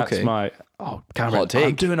 Ooh, that's okay. my Cameron, hot take.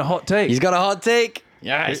 I'm doing a hot take. He's got a hot take.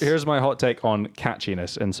 Yes. Here's my hot take on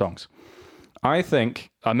catchiness in songs. I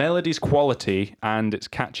think a melody's quality and its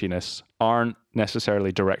catchiness aren't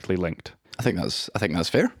necessarily directly linked. I think that's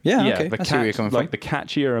fair. Yeah, okay. I see where you're coming from. The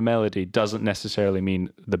catchier a melody doesn't necessarily mean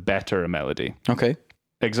the better a melody. Okay.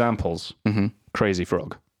 Examples. Mm-hmm. Crazy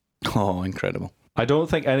Frog. Oh, incredible. I don't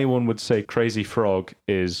think anyone would say Crazy Frog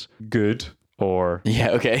is good or...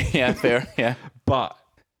 Yeah, okay. Yeah, fair. Yeah. But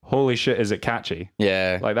holy shit, is it catchy?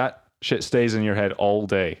 Yeah. Like that shit stays in your head all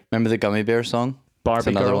day. Remember the Gummy Bear song? Barbie That's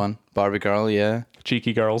another Girl. one. Barbie Girl, yeah.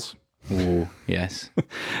 Cheeky Girls. Oh, yes.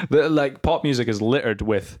 Pop music is littered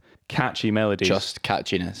with catchy melodies. Just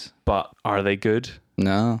catchiness. But are they good?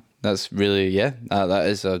 No. That's really, that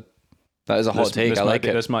is a hot take. I like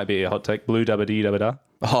it. This might be a hot take. Blue Dabba Dee Dabba Da.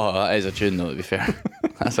 Oh, that is a tune though, to be fair.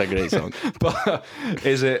 That's a great song. But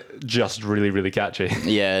is it just really, really catchy?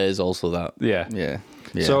 Yeah, it is also that. Yeah.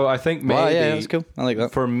 So I think maybe... Well, yeah, that's cool. I like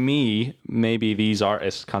that. For me, maybe these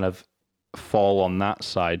artists kind of fall on that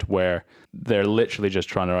side where they're literally just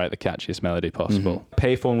trying to write the catchiest melody possible. Mm-hmm.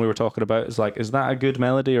 Payphone we were talking about is is that a good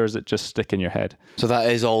melody or is it just stick in your head? So that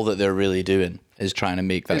is all that they're really doing, is trying to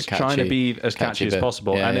make that it's trying to be as catchy as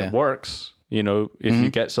possible. Yeah, and it works. If you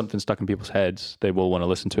get something stuck in people's heads, they will want to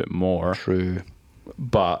listen to it more. True.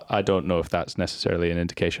 But I don't know if that's necessarily an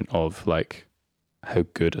indication of how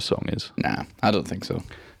good a song is. Nah, I don't think so.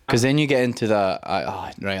 Because then you get into that,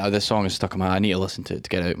 this song is stuck in my head. I need to listen to it to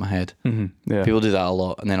get it out of my head. Mm-hmm. Yeah. People do that a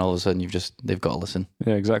lot, and then all of a sudden they've got to listen.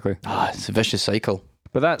 Yeah, exactly. It's a vicious cycle.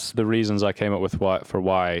 But that's the reasons I came up with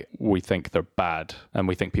why we think they're bad and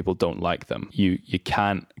we think people don't like them. You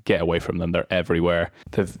can't get away from them. They're everywhere.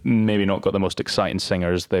 They've maybe not got the most exciting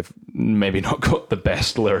singers. They've maybe not got the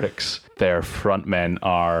best lyrics. Their frontmen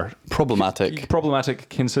are problematic,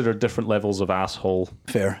 consider different levels of asshole.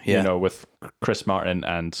 Fair, yeah. With Chris Martin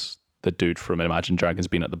and the dude from Imagine Dragons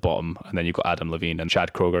being at the bottom, and then you've got Adam Levine and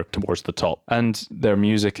Chad Kroeger towards the top. And their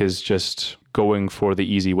music is just going for the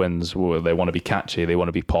easy wins. They want to be catchy, they want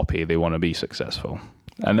to be poppy, they want to be successful.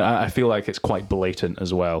 And I feel like it's quite blatant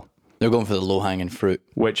as well. They're going for the low-hanging fruit.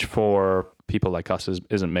 Which for people like us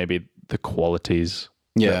isn't maybe the qualities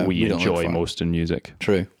that we enjoy most in music.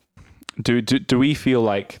 True. Do we feel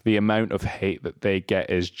like the amount of hate that they get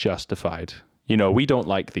is justified? We don't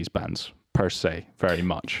like these bands per se very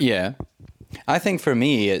much. Yeah. I think for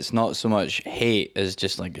me, it's not so much hate as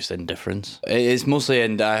just indifference. It's mostly,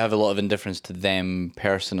 and I have a lot of indifference to them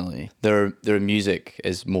personally. Their music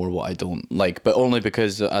is more what I don't like, but only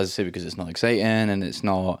because, as I say, because it's not exciting and it's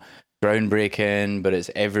not groundbreaking, but it's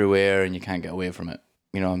everywhere and you can't get away from it.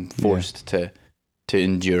 I'm forced to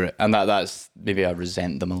endure it, and that's maybe I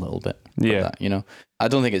resent them a little bit. Yeah. That, I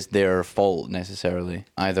don't think it's their fault necessarily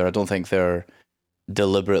either. I don't think they're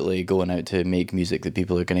deliberately going out to make music that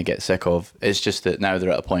people are going to get sick of. It's just that now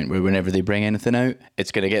they're at a point where whenever they bring anything out,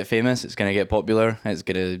 it's going to get famous, it's going to get popular, it's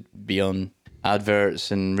going to be on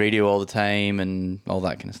adverts and radio all the time and all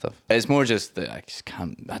that kind of stuff. It's more just that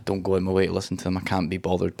I don't go out my way to listen to them. I can't be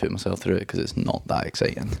bothered putting myself through it because it's not that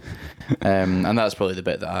exciting. And that's probably the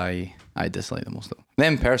bit that I I dislike them most though.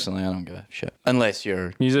 Them personally, I don't give a shit. Unless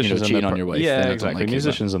you're Musicians cheating on your wife. Yeah, then I don't exactly. like it,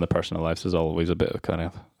 Musicians and the personal lives is always a bit of kind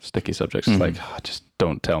of sticky subjects. It's like, just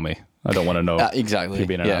don't tell me. I don't want to know. Exactly. If you're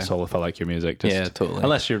being an asshole if I like your music. Just, yeah, totally.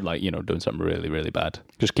 Unless you're like, doing something really, really bad.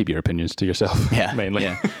 Just keep your opinions to yourself. Yeah, mainly.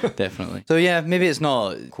 Yeah, definitely. So yeah, maybe it's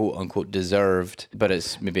not quote unquote deserved, but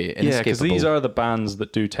it's maybe inescapable. Yeah, because these are the bands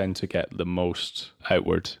that do tend to get the most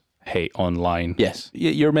outward hate online. Yes.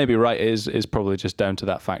 You're maybe right. It is probably just down to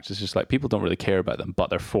that fact. It's just like people don't really care about them, but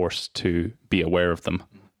they're forced to be aware of them.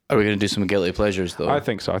 Are we going to do some guilty pleasures though? I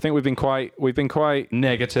think so. I think we've been quite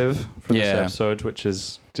negative for this episode, which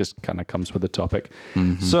is just kind of comes with the topic.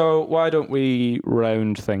 So why don't we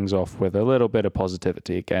round things off with a little bit of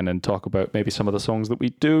positivity again and talk about maybe some of the songs that we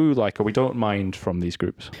do like or we don't mind from these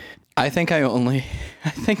groups? I think I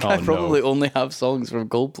probably only have songs from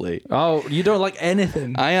Coldplay. Oh, you don't like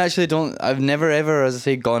anything? I actually don't. I've never ever, as I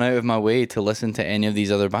say, gone out of my way to listen to any of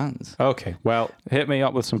these other bands. Okay, well, hit me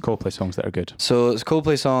up with some Coldplay songs that are good. So it's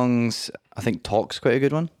Coldplay songs. I think Talk's quite a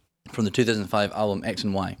good one from the 2005 album X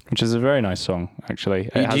and Y, which is a very nice song actually.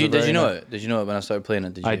 Did you know it? Did you know it when I started playing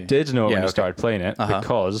it? I did know it when I started playing it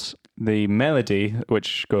because the melody,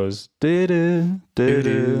 which goes do do do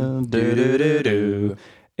do do do,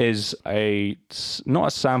 is not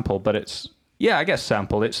a sample, but it's I guess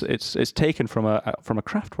sample. It's taken from a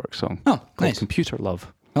Kraftwerk song. Oh, called nice. Computer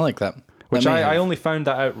Love. I like that. Which I only found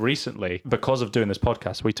that out recently because of doing this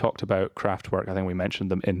podcast. We talked about Kraftwerk. I think we mentioned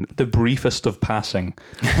them in the briefest of passing.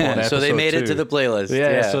 So they made it to the playlist.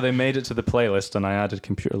 Yeah, so they made it to the playlist, and I added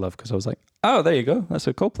Computer Love because I was like, oh, there you go. That's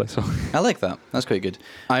a Coldplay song. I like that. That's quite good.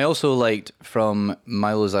 I also liked from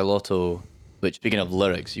Milo Xylotto, which, speaking of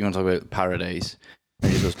lyrics, you want to talk about Paradise.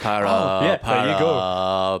 And he goes, there you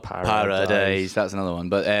go. Paradise. That's another one.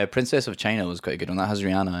 But Princess of China was quite a good one. That has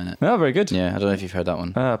Rihanna in it. Oh, very good. Yeah, I don't know if you've heard that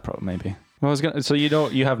one. Probably maybe. So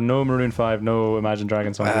you have no Maroon 5, no Imagine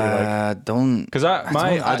Dragons songs that you like? Don't. Because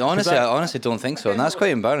I honestly don't think so, and that's quite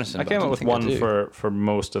embarrassing. I came up with one for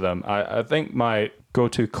most of them. I think my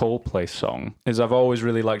go-to Coldplay song is I've always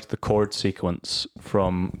really liked the chord sequence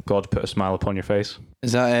from God Put a Smile Upon Your Face.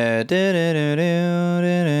 Is that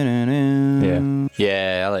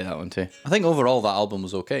Yeah, I like that one too. I think overall that album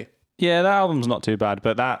was okay. Yeah, that album's not too bad,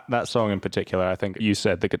 but that song in particular, I think you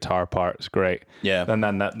said the guitar part is great. Yeah. And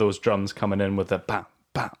then those drums coming in with the bam,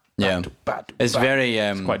 bam. Yeah, it's very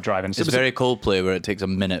it's quite driving. It's very Coldplay where it takes a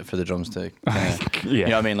minute for the drums to you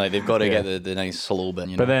know what I mean, like they've got to get the nice slow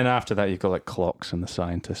bit, But then after that you've got like Clocks and The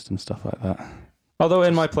Scientist and stuff like that. Although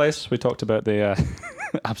in my place we talked about the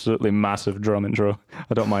absolutely massive drum intro.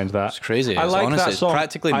 I don't mind that. It's crazy. I like that song.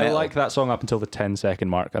 Practically metal. I like that song up until the 10-second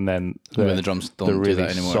mark, and then when the drums don't really do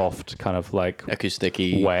that anymore. Soft, kind of like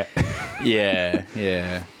acousticy, wet.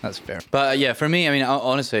 yeah, that's fair. But yeah, for me, I mean,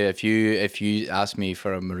 honestly, if you ask me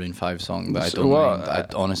for a Maroon 5 song that I don't mind, I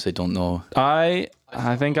honestly don't know. I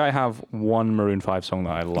think I have one Maroon 5 song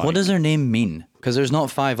that I like. What does their name mean? Because there's not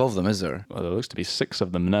 5 of them, is there? Well, there looks to be 6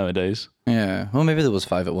 of them nowadays. Yeah. Well, maybe there was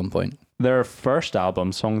 5 at one point. Their first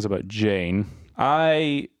album, Songs About Jane,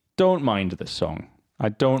 I don't mind this song. I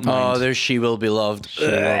don't mind. Oh, there's She Will Be Loved. She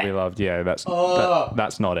Will Be Loved. Yeah, that's not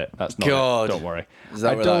it. That's not God. it. Don't worry. Is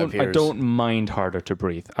that where that appears? I don't mind Harder to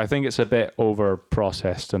Breathe. I think it's a bit over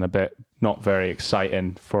processed and a bit not very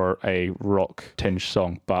exciting for a rock tinge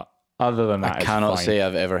song, but other than that, I cannot say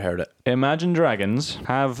I've ever heard it. Imagine Dragons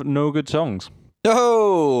have no good songs.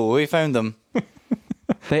 Oh, we found them.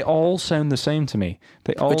 They all sound the same to me.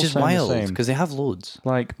 Which is wild, because they have loads.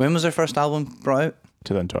 Like, when was their first album brought out?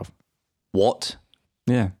 2012. What?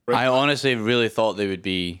 Yeah. I honestly really thought they would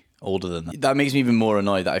be older than that. That makes me even more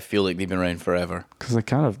annoyed that I feel like they've been around forever. Because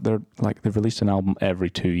they've released an album every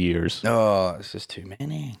 2 years. Oh, it's just too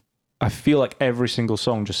many. I feel like every single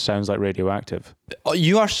song just sounds like Radioactive. Oh,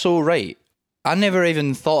 you are so right. I never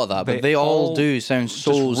even thought of that, but they all do sound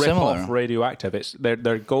so just similar. Rip off Radioactive.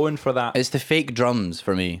 They're going for that. It's the fake drums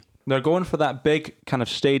for me. They're going for that big kind of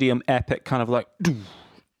stadium epic kind of like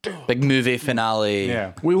big movie finale.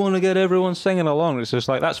 Yeah, we want to get everyone singing along. It's just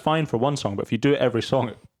like that's fine for one song, but if you do it every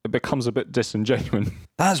song, it becomes a bit disingenuous.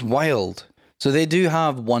 That's wild. So they do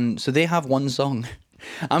have one. So they have one song.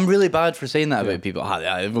 I'm really bad for saying that about people.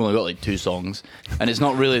 They've only got like 2 songs, and it's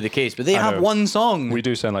not really the case. But they have one song. We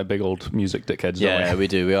do sound like big old music dickheads. Yeah, don't we? we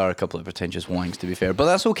do. We are a couple of pretentious wanks, to be fair. But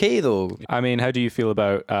that's okay, though. I mean, how do you feel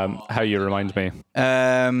about How You Remind Me?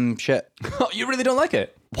 Shit. You really don't like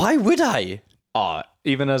it? Why would I?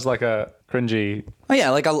 Even as like a cringy. Oh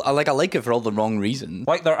yeah, I like it for all the wrong reasons.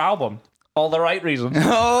 Like their album, all the right reasons.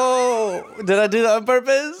 Oh, did I do that on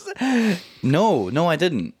purpose? No, I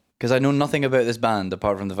didn't. Because I know nothing about this band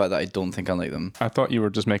apart from the fact that I don't think I like them. I thought you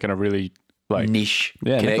were just making a really like niche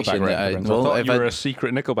Nickelback connection. reference. I thought you were a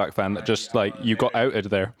secret Nickelback fan that just like you got outed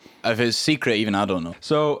there. If it's secret, even I don't know.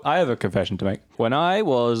 So I have a confession to make. When I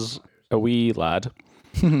was a wee lad,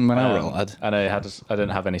 When I was a lad, and I didn't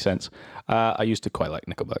have any sense, I used to quite like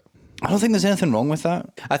Nickelback. I don't think there's anything wrong with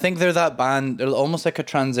that. I think they're that band. They're almost like a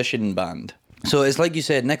transition band. So it's like you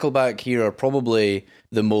said, Nickelback here are probably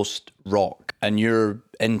the most rock, and you're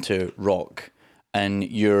into rock, and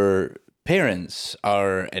your parents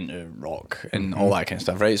are into rock and all that kind of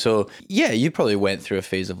stuff, right? So yeah, you probably went through a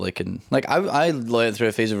phase of liking, like I went through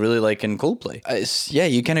a phase of really liking Coldplay.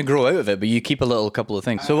 You kind of grow out of it, but you keep a couple of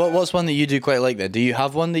things. So what's one that you do quite like then? Do you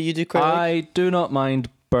have one that you do quite like? I do not mind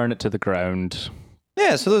Burn It to the Ground.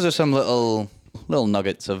 Yeah, so those are some little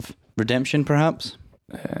nuggets of redemption, perhaps.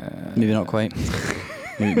 Maybe not quite.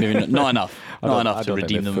 maybe not enough. Not enough to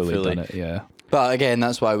redeem them fully. Done it, yeah. But again,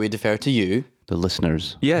 that's why we defer to you, the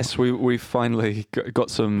listeners. Yes, we finally got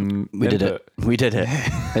some. We did it.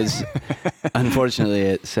 It's unfortunately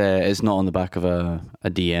it's not on the back of a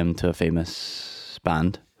DM to a famous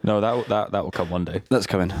band. No, that will come one day. That's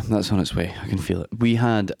coming. That's on its way. I can feel it. We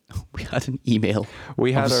had an email.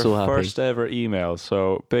 We had our first ever email.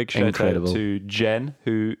 So big shout out to Jen,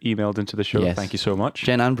 who emailed into the show. Yes. Thank you so much.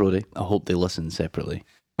 Jen and Brody. I hope they listen separately.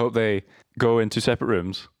 Hope they go into separate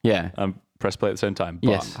rooms. Yeah. And press play at the same time,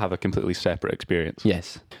 but have a completely separate experience.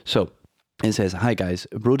 Yes. So it says, "Hi guys,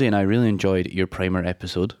 Brody and I really enjoyed your primer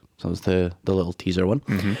episode." So that was the little teaser one.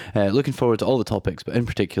 Mm-hmm. Looking forward to all the topics, but in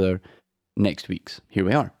particular, next week's. Here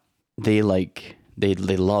we are. They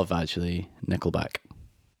love actually Nickelback.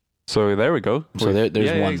 So there we go. So there's one.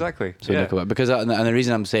 Yeah, exactly. So Nickelback, because and the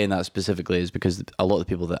reason I'm saying that specifically is because a lot of the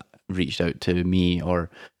people that reached out to me or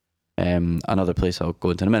another place I'll go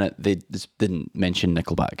into in a minute, they just didn't mention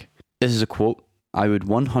Nickelback. This is a quote. "I would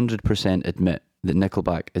 100% admit that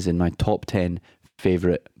Nickelback is in my top 10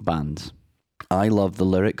 favorite bands. I love the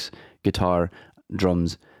lyrics, guitar,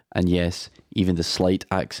 drums, and yes, even the slight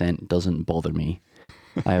accent doesn't bother me.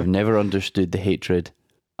 I have never understood the hatred.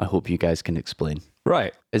 I hope you guys can explain."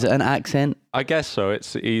 Right. Is it an accent? I guess so.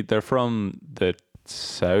 They're from the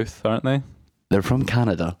south, aren't they? They're from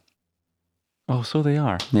Canada. Oh, so they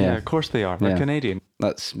are. Yeah, of course they are. They're Canadian.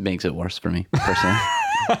 That makes it worse for me, personally.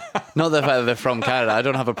 Not the fact that they're from Canada. I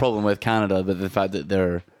don't have a problem with Canada, but the fact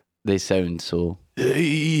that they sound so...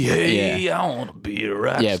 Hey, I want to be a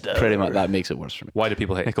rock star. Pretty much. That makes it worse for me. Why do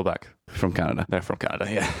people hate Nickelback? From Canada. They're from Canada,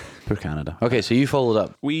 yeah. For Canada. Okay, so you followed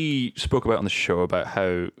up. We spoke about on the show about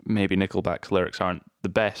how maybe Nickelback's lyrics aren't the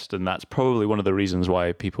best, and that's probably one of the reasons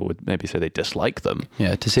why people would maybe say they dislike them.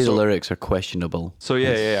 Yeah, to say the lyrics are questionable. So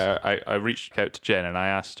I reached out to Jen and I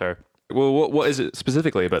asked her, well, what is it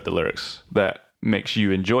specifically about the lyrics that makes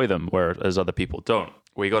you enjoy them, whereas other people don't?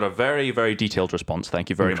 We got a very, very detailed response. Thank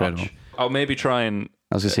you very much. I'll maybe try and...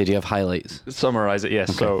 I was going to say, do you have highlights? Summarize it,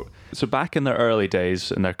 yes. Okay. So back in their early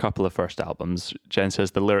days, in their couple of first albums, Jen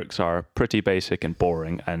says the lyrics are pretty basic and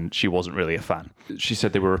boring, and she wasn't really a fan. She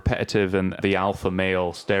said they were repetitive, and the alpha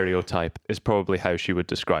male stereotype is probably how she would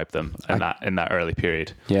describe them in that early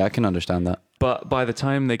period. Yeah, I can understand that. But by the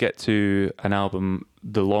time they get to an album,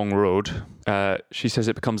 The Long Road, she says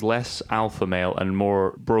it becomes less alpha male and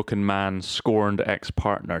more broken man, scorned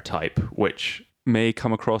ex-partner type, which may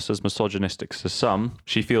come across as misogynistic to some.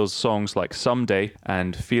 She feels songs like Someday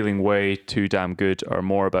and Feeling Way Too Damn Good are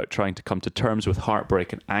more about trying to come to terms with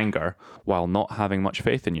heartbreak and anger while not having much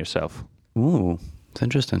faith in yourself. Ooh. It's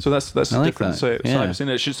interesting. So that's a different side.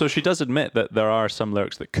 So she does admit that there are some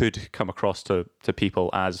lyrics that could come across to people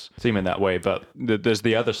as seeming that way, but there's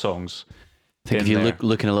the other songs. I think if you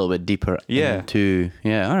looking a little bit deeper into...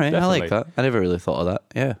 Yeah, all right, definitely. I like that. I never really thought of that,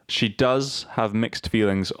 yeah. She does have mixed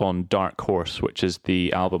feelings on Dark Horse, which is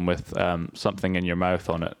the album with Something in Your Mouth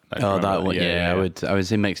on it. Oh, that one, I would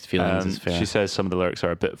say mixed feelings is fair. She says some of the lyrics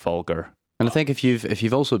are a bit vulgar. And I think if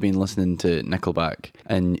you've also been listening to Nickelback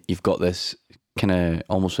and you've got this kind of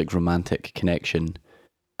almost like romantic connection,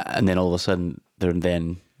 and then all of a sudden they're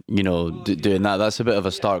then doing that's a bit of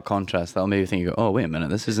a stark contrast. That'll make you think, oh wait a minute,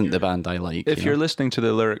 this isn't the band I like. If you're listening to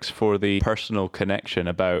the lyrics for the personal connection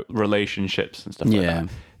about relationships and stuff like that,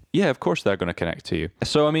 yeah, of course they're going to connect to you.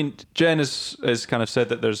 So I mean, Jen has kind of said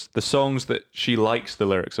that there's the songs that she likes the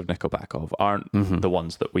lyrics of Nickelback of aren't the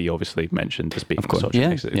ones that we obviously mentioned as being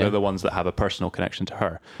misogynistic. They're the ones that have a personal connection to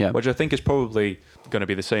her, which I think is probably going to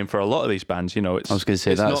be the same for a lot of these bands. I was going to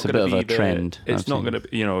say that's a bit of a trend. It's not going to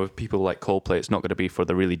be, people like Coldplay, it's not going to be for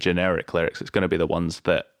the really generic lyrics. It's going to be the ones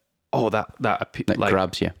that that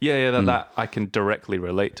grabs you. That I can directly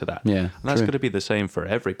relate to that. Yeah, and that's going to be the same for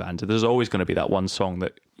every band. There's always going to be that one song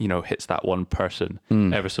that hits that one person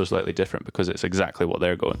ever so slightly different because it's exactly what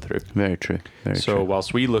they're going through. Very true. Very so true.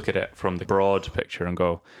 Whilst we look at it from the broad picture and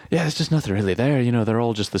go, yeah, there's just nothing really there. They're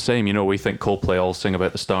all just the same. We think Coldplay all sing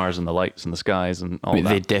about the stars and the lights and the skies and all that.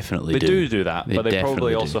 They definitely do that, but they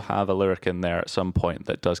probably also have a lyric in there at some point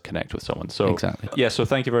that does connect with someone. So exactly. Yeah, so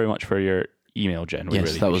thank you very much for your email, Jen. We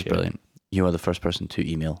really that was brilliant. You are the first person to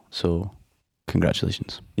email, so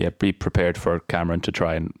congratulations. Yeah, be prepared for Cameron to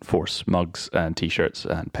try and force mugs and t-shirts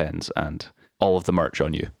and pens and all of the merch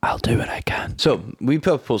on you. I'll do what I can. So we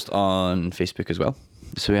put a post on Facebook as well.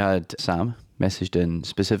 So we had Sam messaged in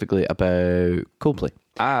specifically about Coldplay.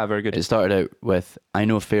 Ah, very good. It started out with, I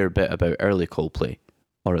know a fair bit about early Coldplay,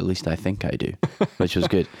 or at least I think I do, which was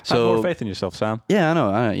good. So have more faith in yourself, Sam. Yeah, I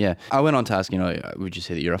know. Yeah. I went on to ask, would you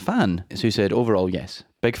say that you're a fan? So he said, overall, yes.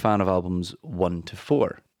 Big fan of albums 1 to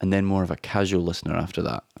 4, and then more of a casual listener after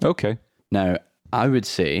that. Okay. Now, I would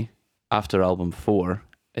say after album 4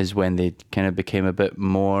 is when they kind of became a bit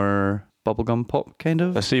more bubblegum pop, kind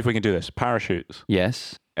of. Let's see if we can do this. Parachutes.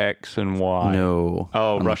 Yes. X and Y. No.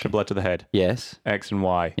 Oh, Russian Blood to the Head. Yes. X and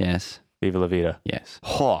Y. Yes. Viva La Vida. Yes.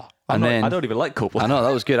 Ho. I don't even like Coldplay. I know,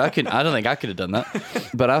 that was good. I don't think I could have done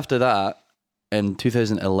that. But after that, in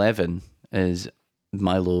 2011, is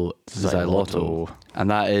Milo Xylotto. And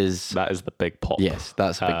that is the big pop. Yes,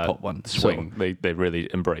 that's a big pop one. Swing. So, they really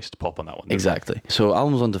embraced pop on that one. Exactly. So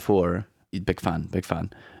albums 1 to 4, big fan.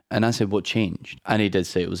 And I said, what changed? And he did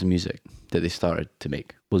say it was the music that they started to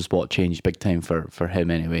make was what changed big time for him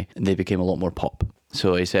anyway. And they became a lot more pop.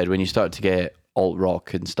 So he said, when you start to get alt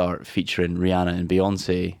rock and start featuring Rihanna and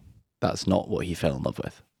Beyonce, that's not what he fell in love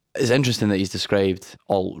with. It's interesting that he's described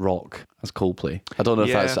alt rock as Coldplay. I don't know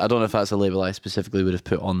if that's a label I specifically would have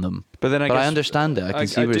put on them. But then I understand it. I can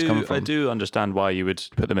see where he's coming from. I do understand why you would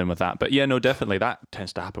put them in with that. But yeah, no, definitely that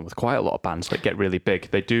tends to happen with quite a lot of bands that get really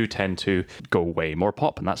big. They do tend to go way more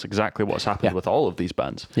pop, and that's exactly what's happened with all of these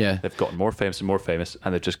bands. Yeah. They've gotten more famous,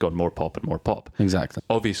 and they've just gone more pop and more pop. Exactly.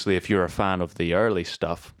 Obviously, if you're a fan of the early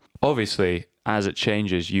stuff, as it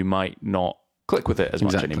changes, you might not click with it as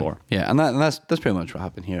much anymore. Yeah, and that's pretty much what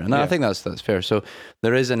happened here. And I think that's fair. So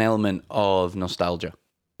there is an element of nostalgia,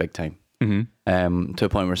 big time. Mm-hmm. To a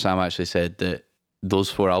point where Sam actually said that those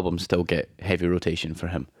 4 albums still get heavy rotation for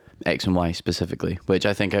him. X and Y specifically, which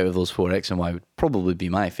I think out of those 4, X and Y would probably be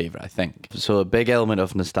my favourite, I think. So a big element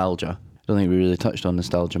of nostalgia. I don't think we really touched on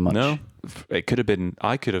nostalgia much. No, it could have been.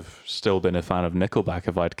 I could have still been a fan of Nickelback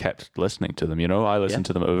if I'd kept listening to them. I listened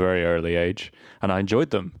to them at a very early age, and I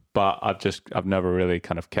enjoyed them. But I've never really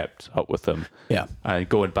kind of kept up with them. Yeah, and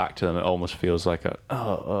going back to them, it almost feels like it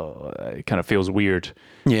kind of feels weird.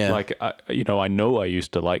 Yeah, like I know I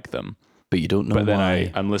used to like them, but you don't know. But then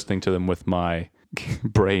why. I'm listening to them with my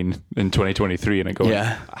brain in 2023 and I go,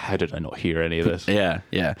 how did I not hear any of this? Yeah.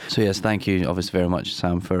 So yes, thank you obviously very much,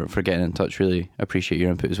 Sam, for getting in touch. Really appreciate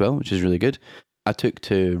your input as well, which is really good. I took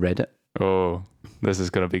to Reddit. Oh, this is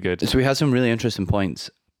going to be good. So we had some really interesting points,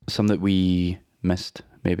 some that we missed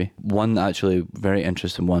maybe. One actually very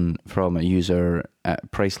interesting one from a user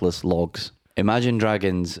at Priceless Logs. Imagine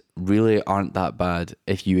Dragons really aren't that bad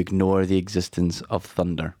if you ignore the existence of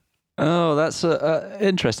thunder. Oh, that's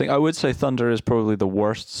interesting. I would say Thunder is probably the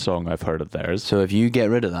worst song I've heard of theirs. So if you get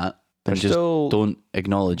rid of that, then just don't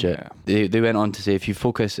acknowledge it. Yeah. They went on to say if you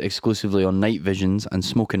focus exclusively on night visions and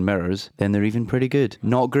smoke and mirrors, then they're even pretty good.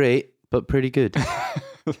 Not great, but pretty good.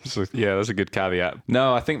 So, yeah, that's a good caveat.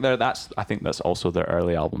 No, I think that's also their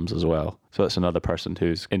early albums as well. So that's another person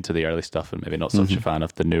who's into the early stuff and maybe not such a fan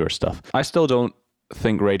of the newer stuff. I still don't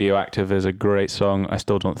think Radioactive is a great song. I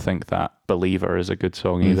still don't think that Believer is a good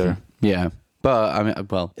song either. Yeah. But I mean,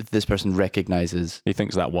 well, if this person recognizes, he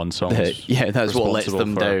thinks that one song, that's what lets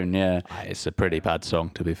them down. Yeah, it's a pretty bad song,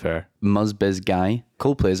 to be fair. Muzzbiz Guy.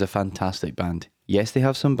 Coldplay is a fantastic band. Yes, they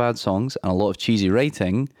have some bad songs and a lot of cheesy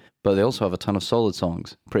writing, but they also have a ton of solid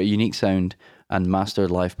songs, pretty unique sound, and mastered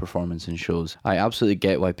live performance in shows. I absolutely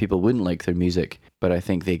get why people wouldn't like their music, but I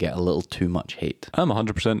think they get a little too much hate. I'm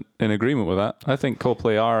 100% in agreement with that. I think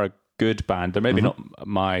Coldplay are a good band. They're maybe not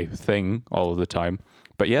my thing all of the time,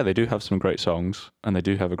 but yeah, they do have some great songs and they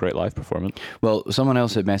do have a great live performance. Well, someone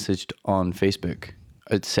else had messaged on Facebook,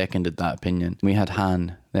 it seconded that opinion. We had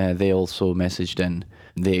Han, they also messaged in.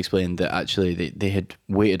 They explained that actually they had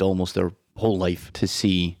waited almost their whole life to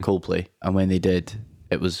see Coldplay, and when they did,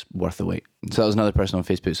 it was worth the wait. So that was another person on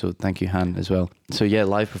Facebook, so thank you, Han, as well. So yeah,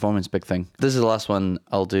 live performance, big thing. This is the last one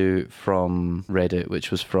I'll do from Reddit, which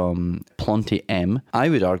was from Plonty M. I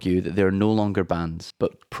would argue that they're no longer bands,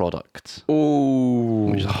 but products. Oh,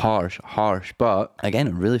 Which is harsh, but again,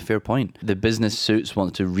 a really fair point. The business suits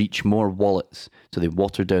want to reach more wallets, so they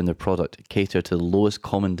water down their product, cater to the lowest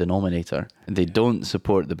common denominator. They don't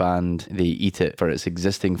support the band, they eat it for its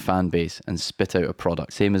existing fan base and spit out a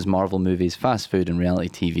product. Same as Marvel movies, fast food and reality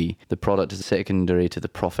TV. The product is secondary to the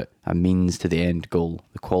profit, a means to the end goal.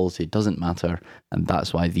 The quality doesn't matter, and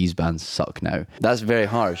that's why these bands suck now. That's very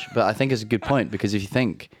harsh, but I think it's a good point, because if you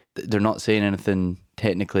think they're not saying anything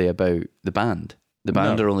technically about the band. The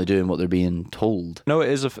band are only doing what they're being told. No, it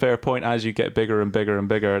is a fair point. As you get bigger and bigger and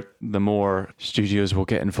bigger, the more studios will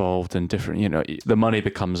get involved in different, the money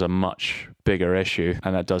becomes a much bigger issue,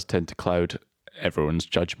 and that does tend to cloud everyone's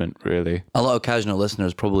judgment, really. A lot of casual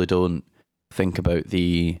listeners probably don't think about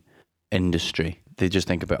the industry. They just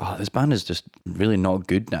think about, this band is just really not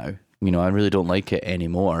good now. I really don't like it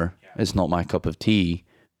anymore. It's not my cup of tea,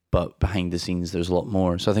 but behind the scenes, there's a lot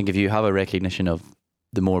more. So I think if you have a recognition of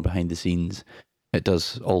the more behind the scenes, it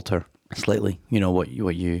does alter slightly, what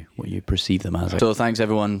you perceive them as. So thanks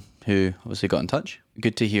everyone who obviously got in touch.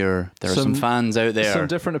 Good to hear there are some fans out there. Some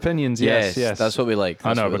different opinions, yes. That's what we like.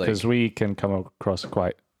 I know, because we can come across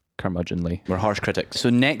quite curmudgeonly. We're harsh critics.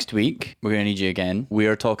 So next week, we're going to need you again. We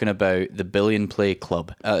are talking about the Billion Play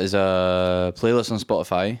Club. It is a playlist on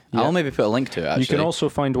Spotify. Yeah. I'll maybe put a link to it, actually. You can also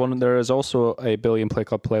find one. There is also a Billion Play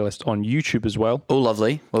Club playlist on YouTube as well. Oh,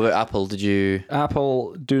 lovely. What about Apple?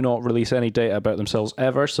 Apple do not release any data about themselves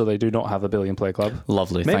ever, so they do not have a Billion Play Club.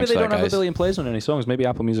 Lovely. Maybe Thanks they for don't that, have guys. a billion plays on any songs. Maybe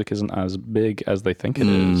Apple Music isn't as big as they think it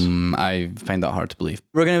is. I find that hard to believe.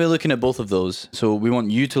 We're going to be looking at both of those. So we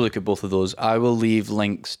want you to look at both of those. I will leave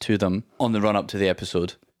links to them on the run up to the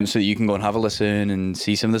episode so that you can go and have a listen and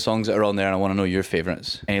see some of the songs that are on there, and I want to know your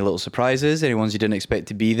favourites. Any little surprises, any ones you didn't expect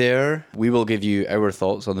to be there. We will give you our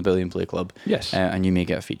thoughts on the Billion Play Club. Yes. And you may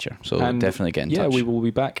get a feature. So definitely get in touch. Yeah, we will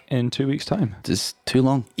be back in 2 weeks' time. It's too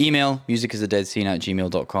long. Email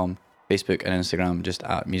musicisthedeadscene@gmail.com. Facebook and Instagram just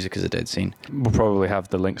at musicisthedeadscene. We'll probably have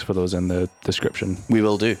the links for those in the description. We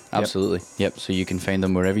will do. Absolutely. Yep. So you can find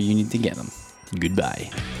them wherever you need to get them. Goodbye.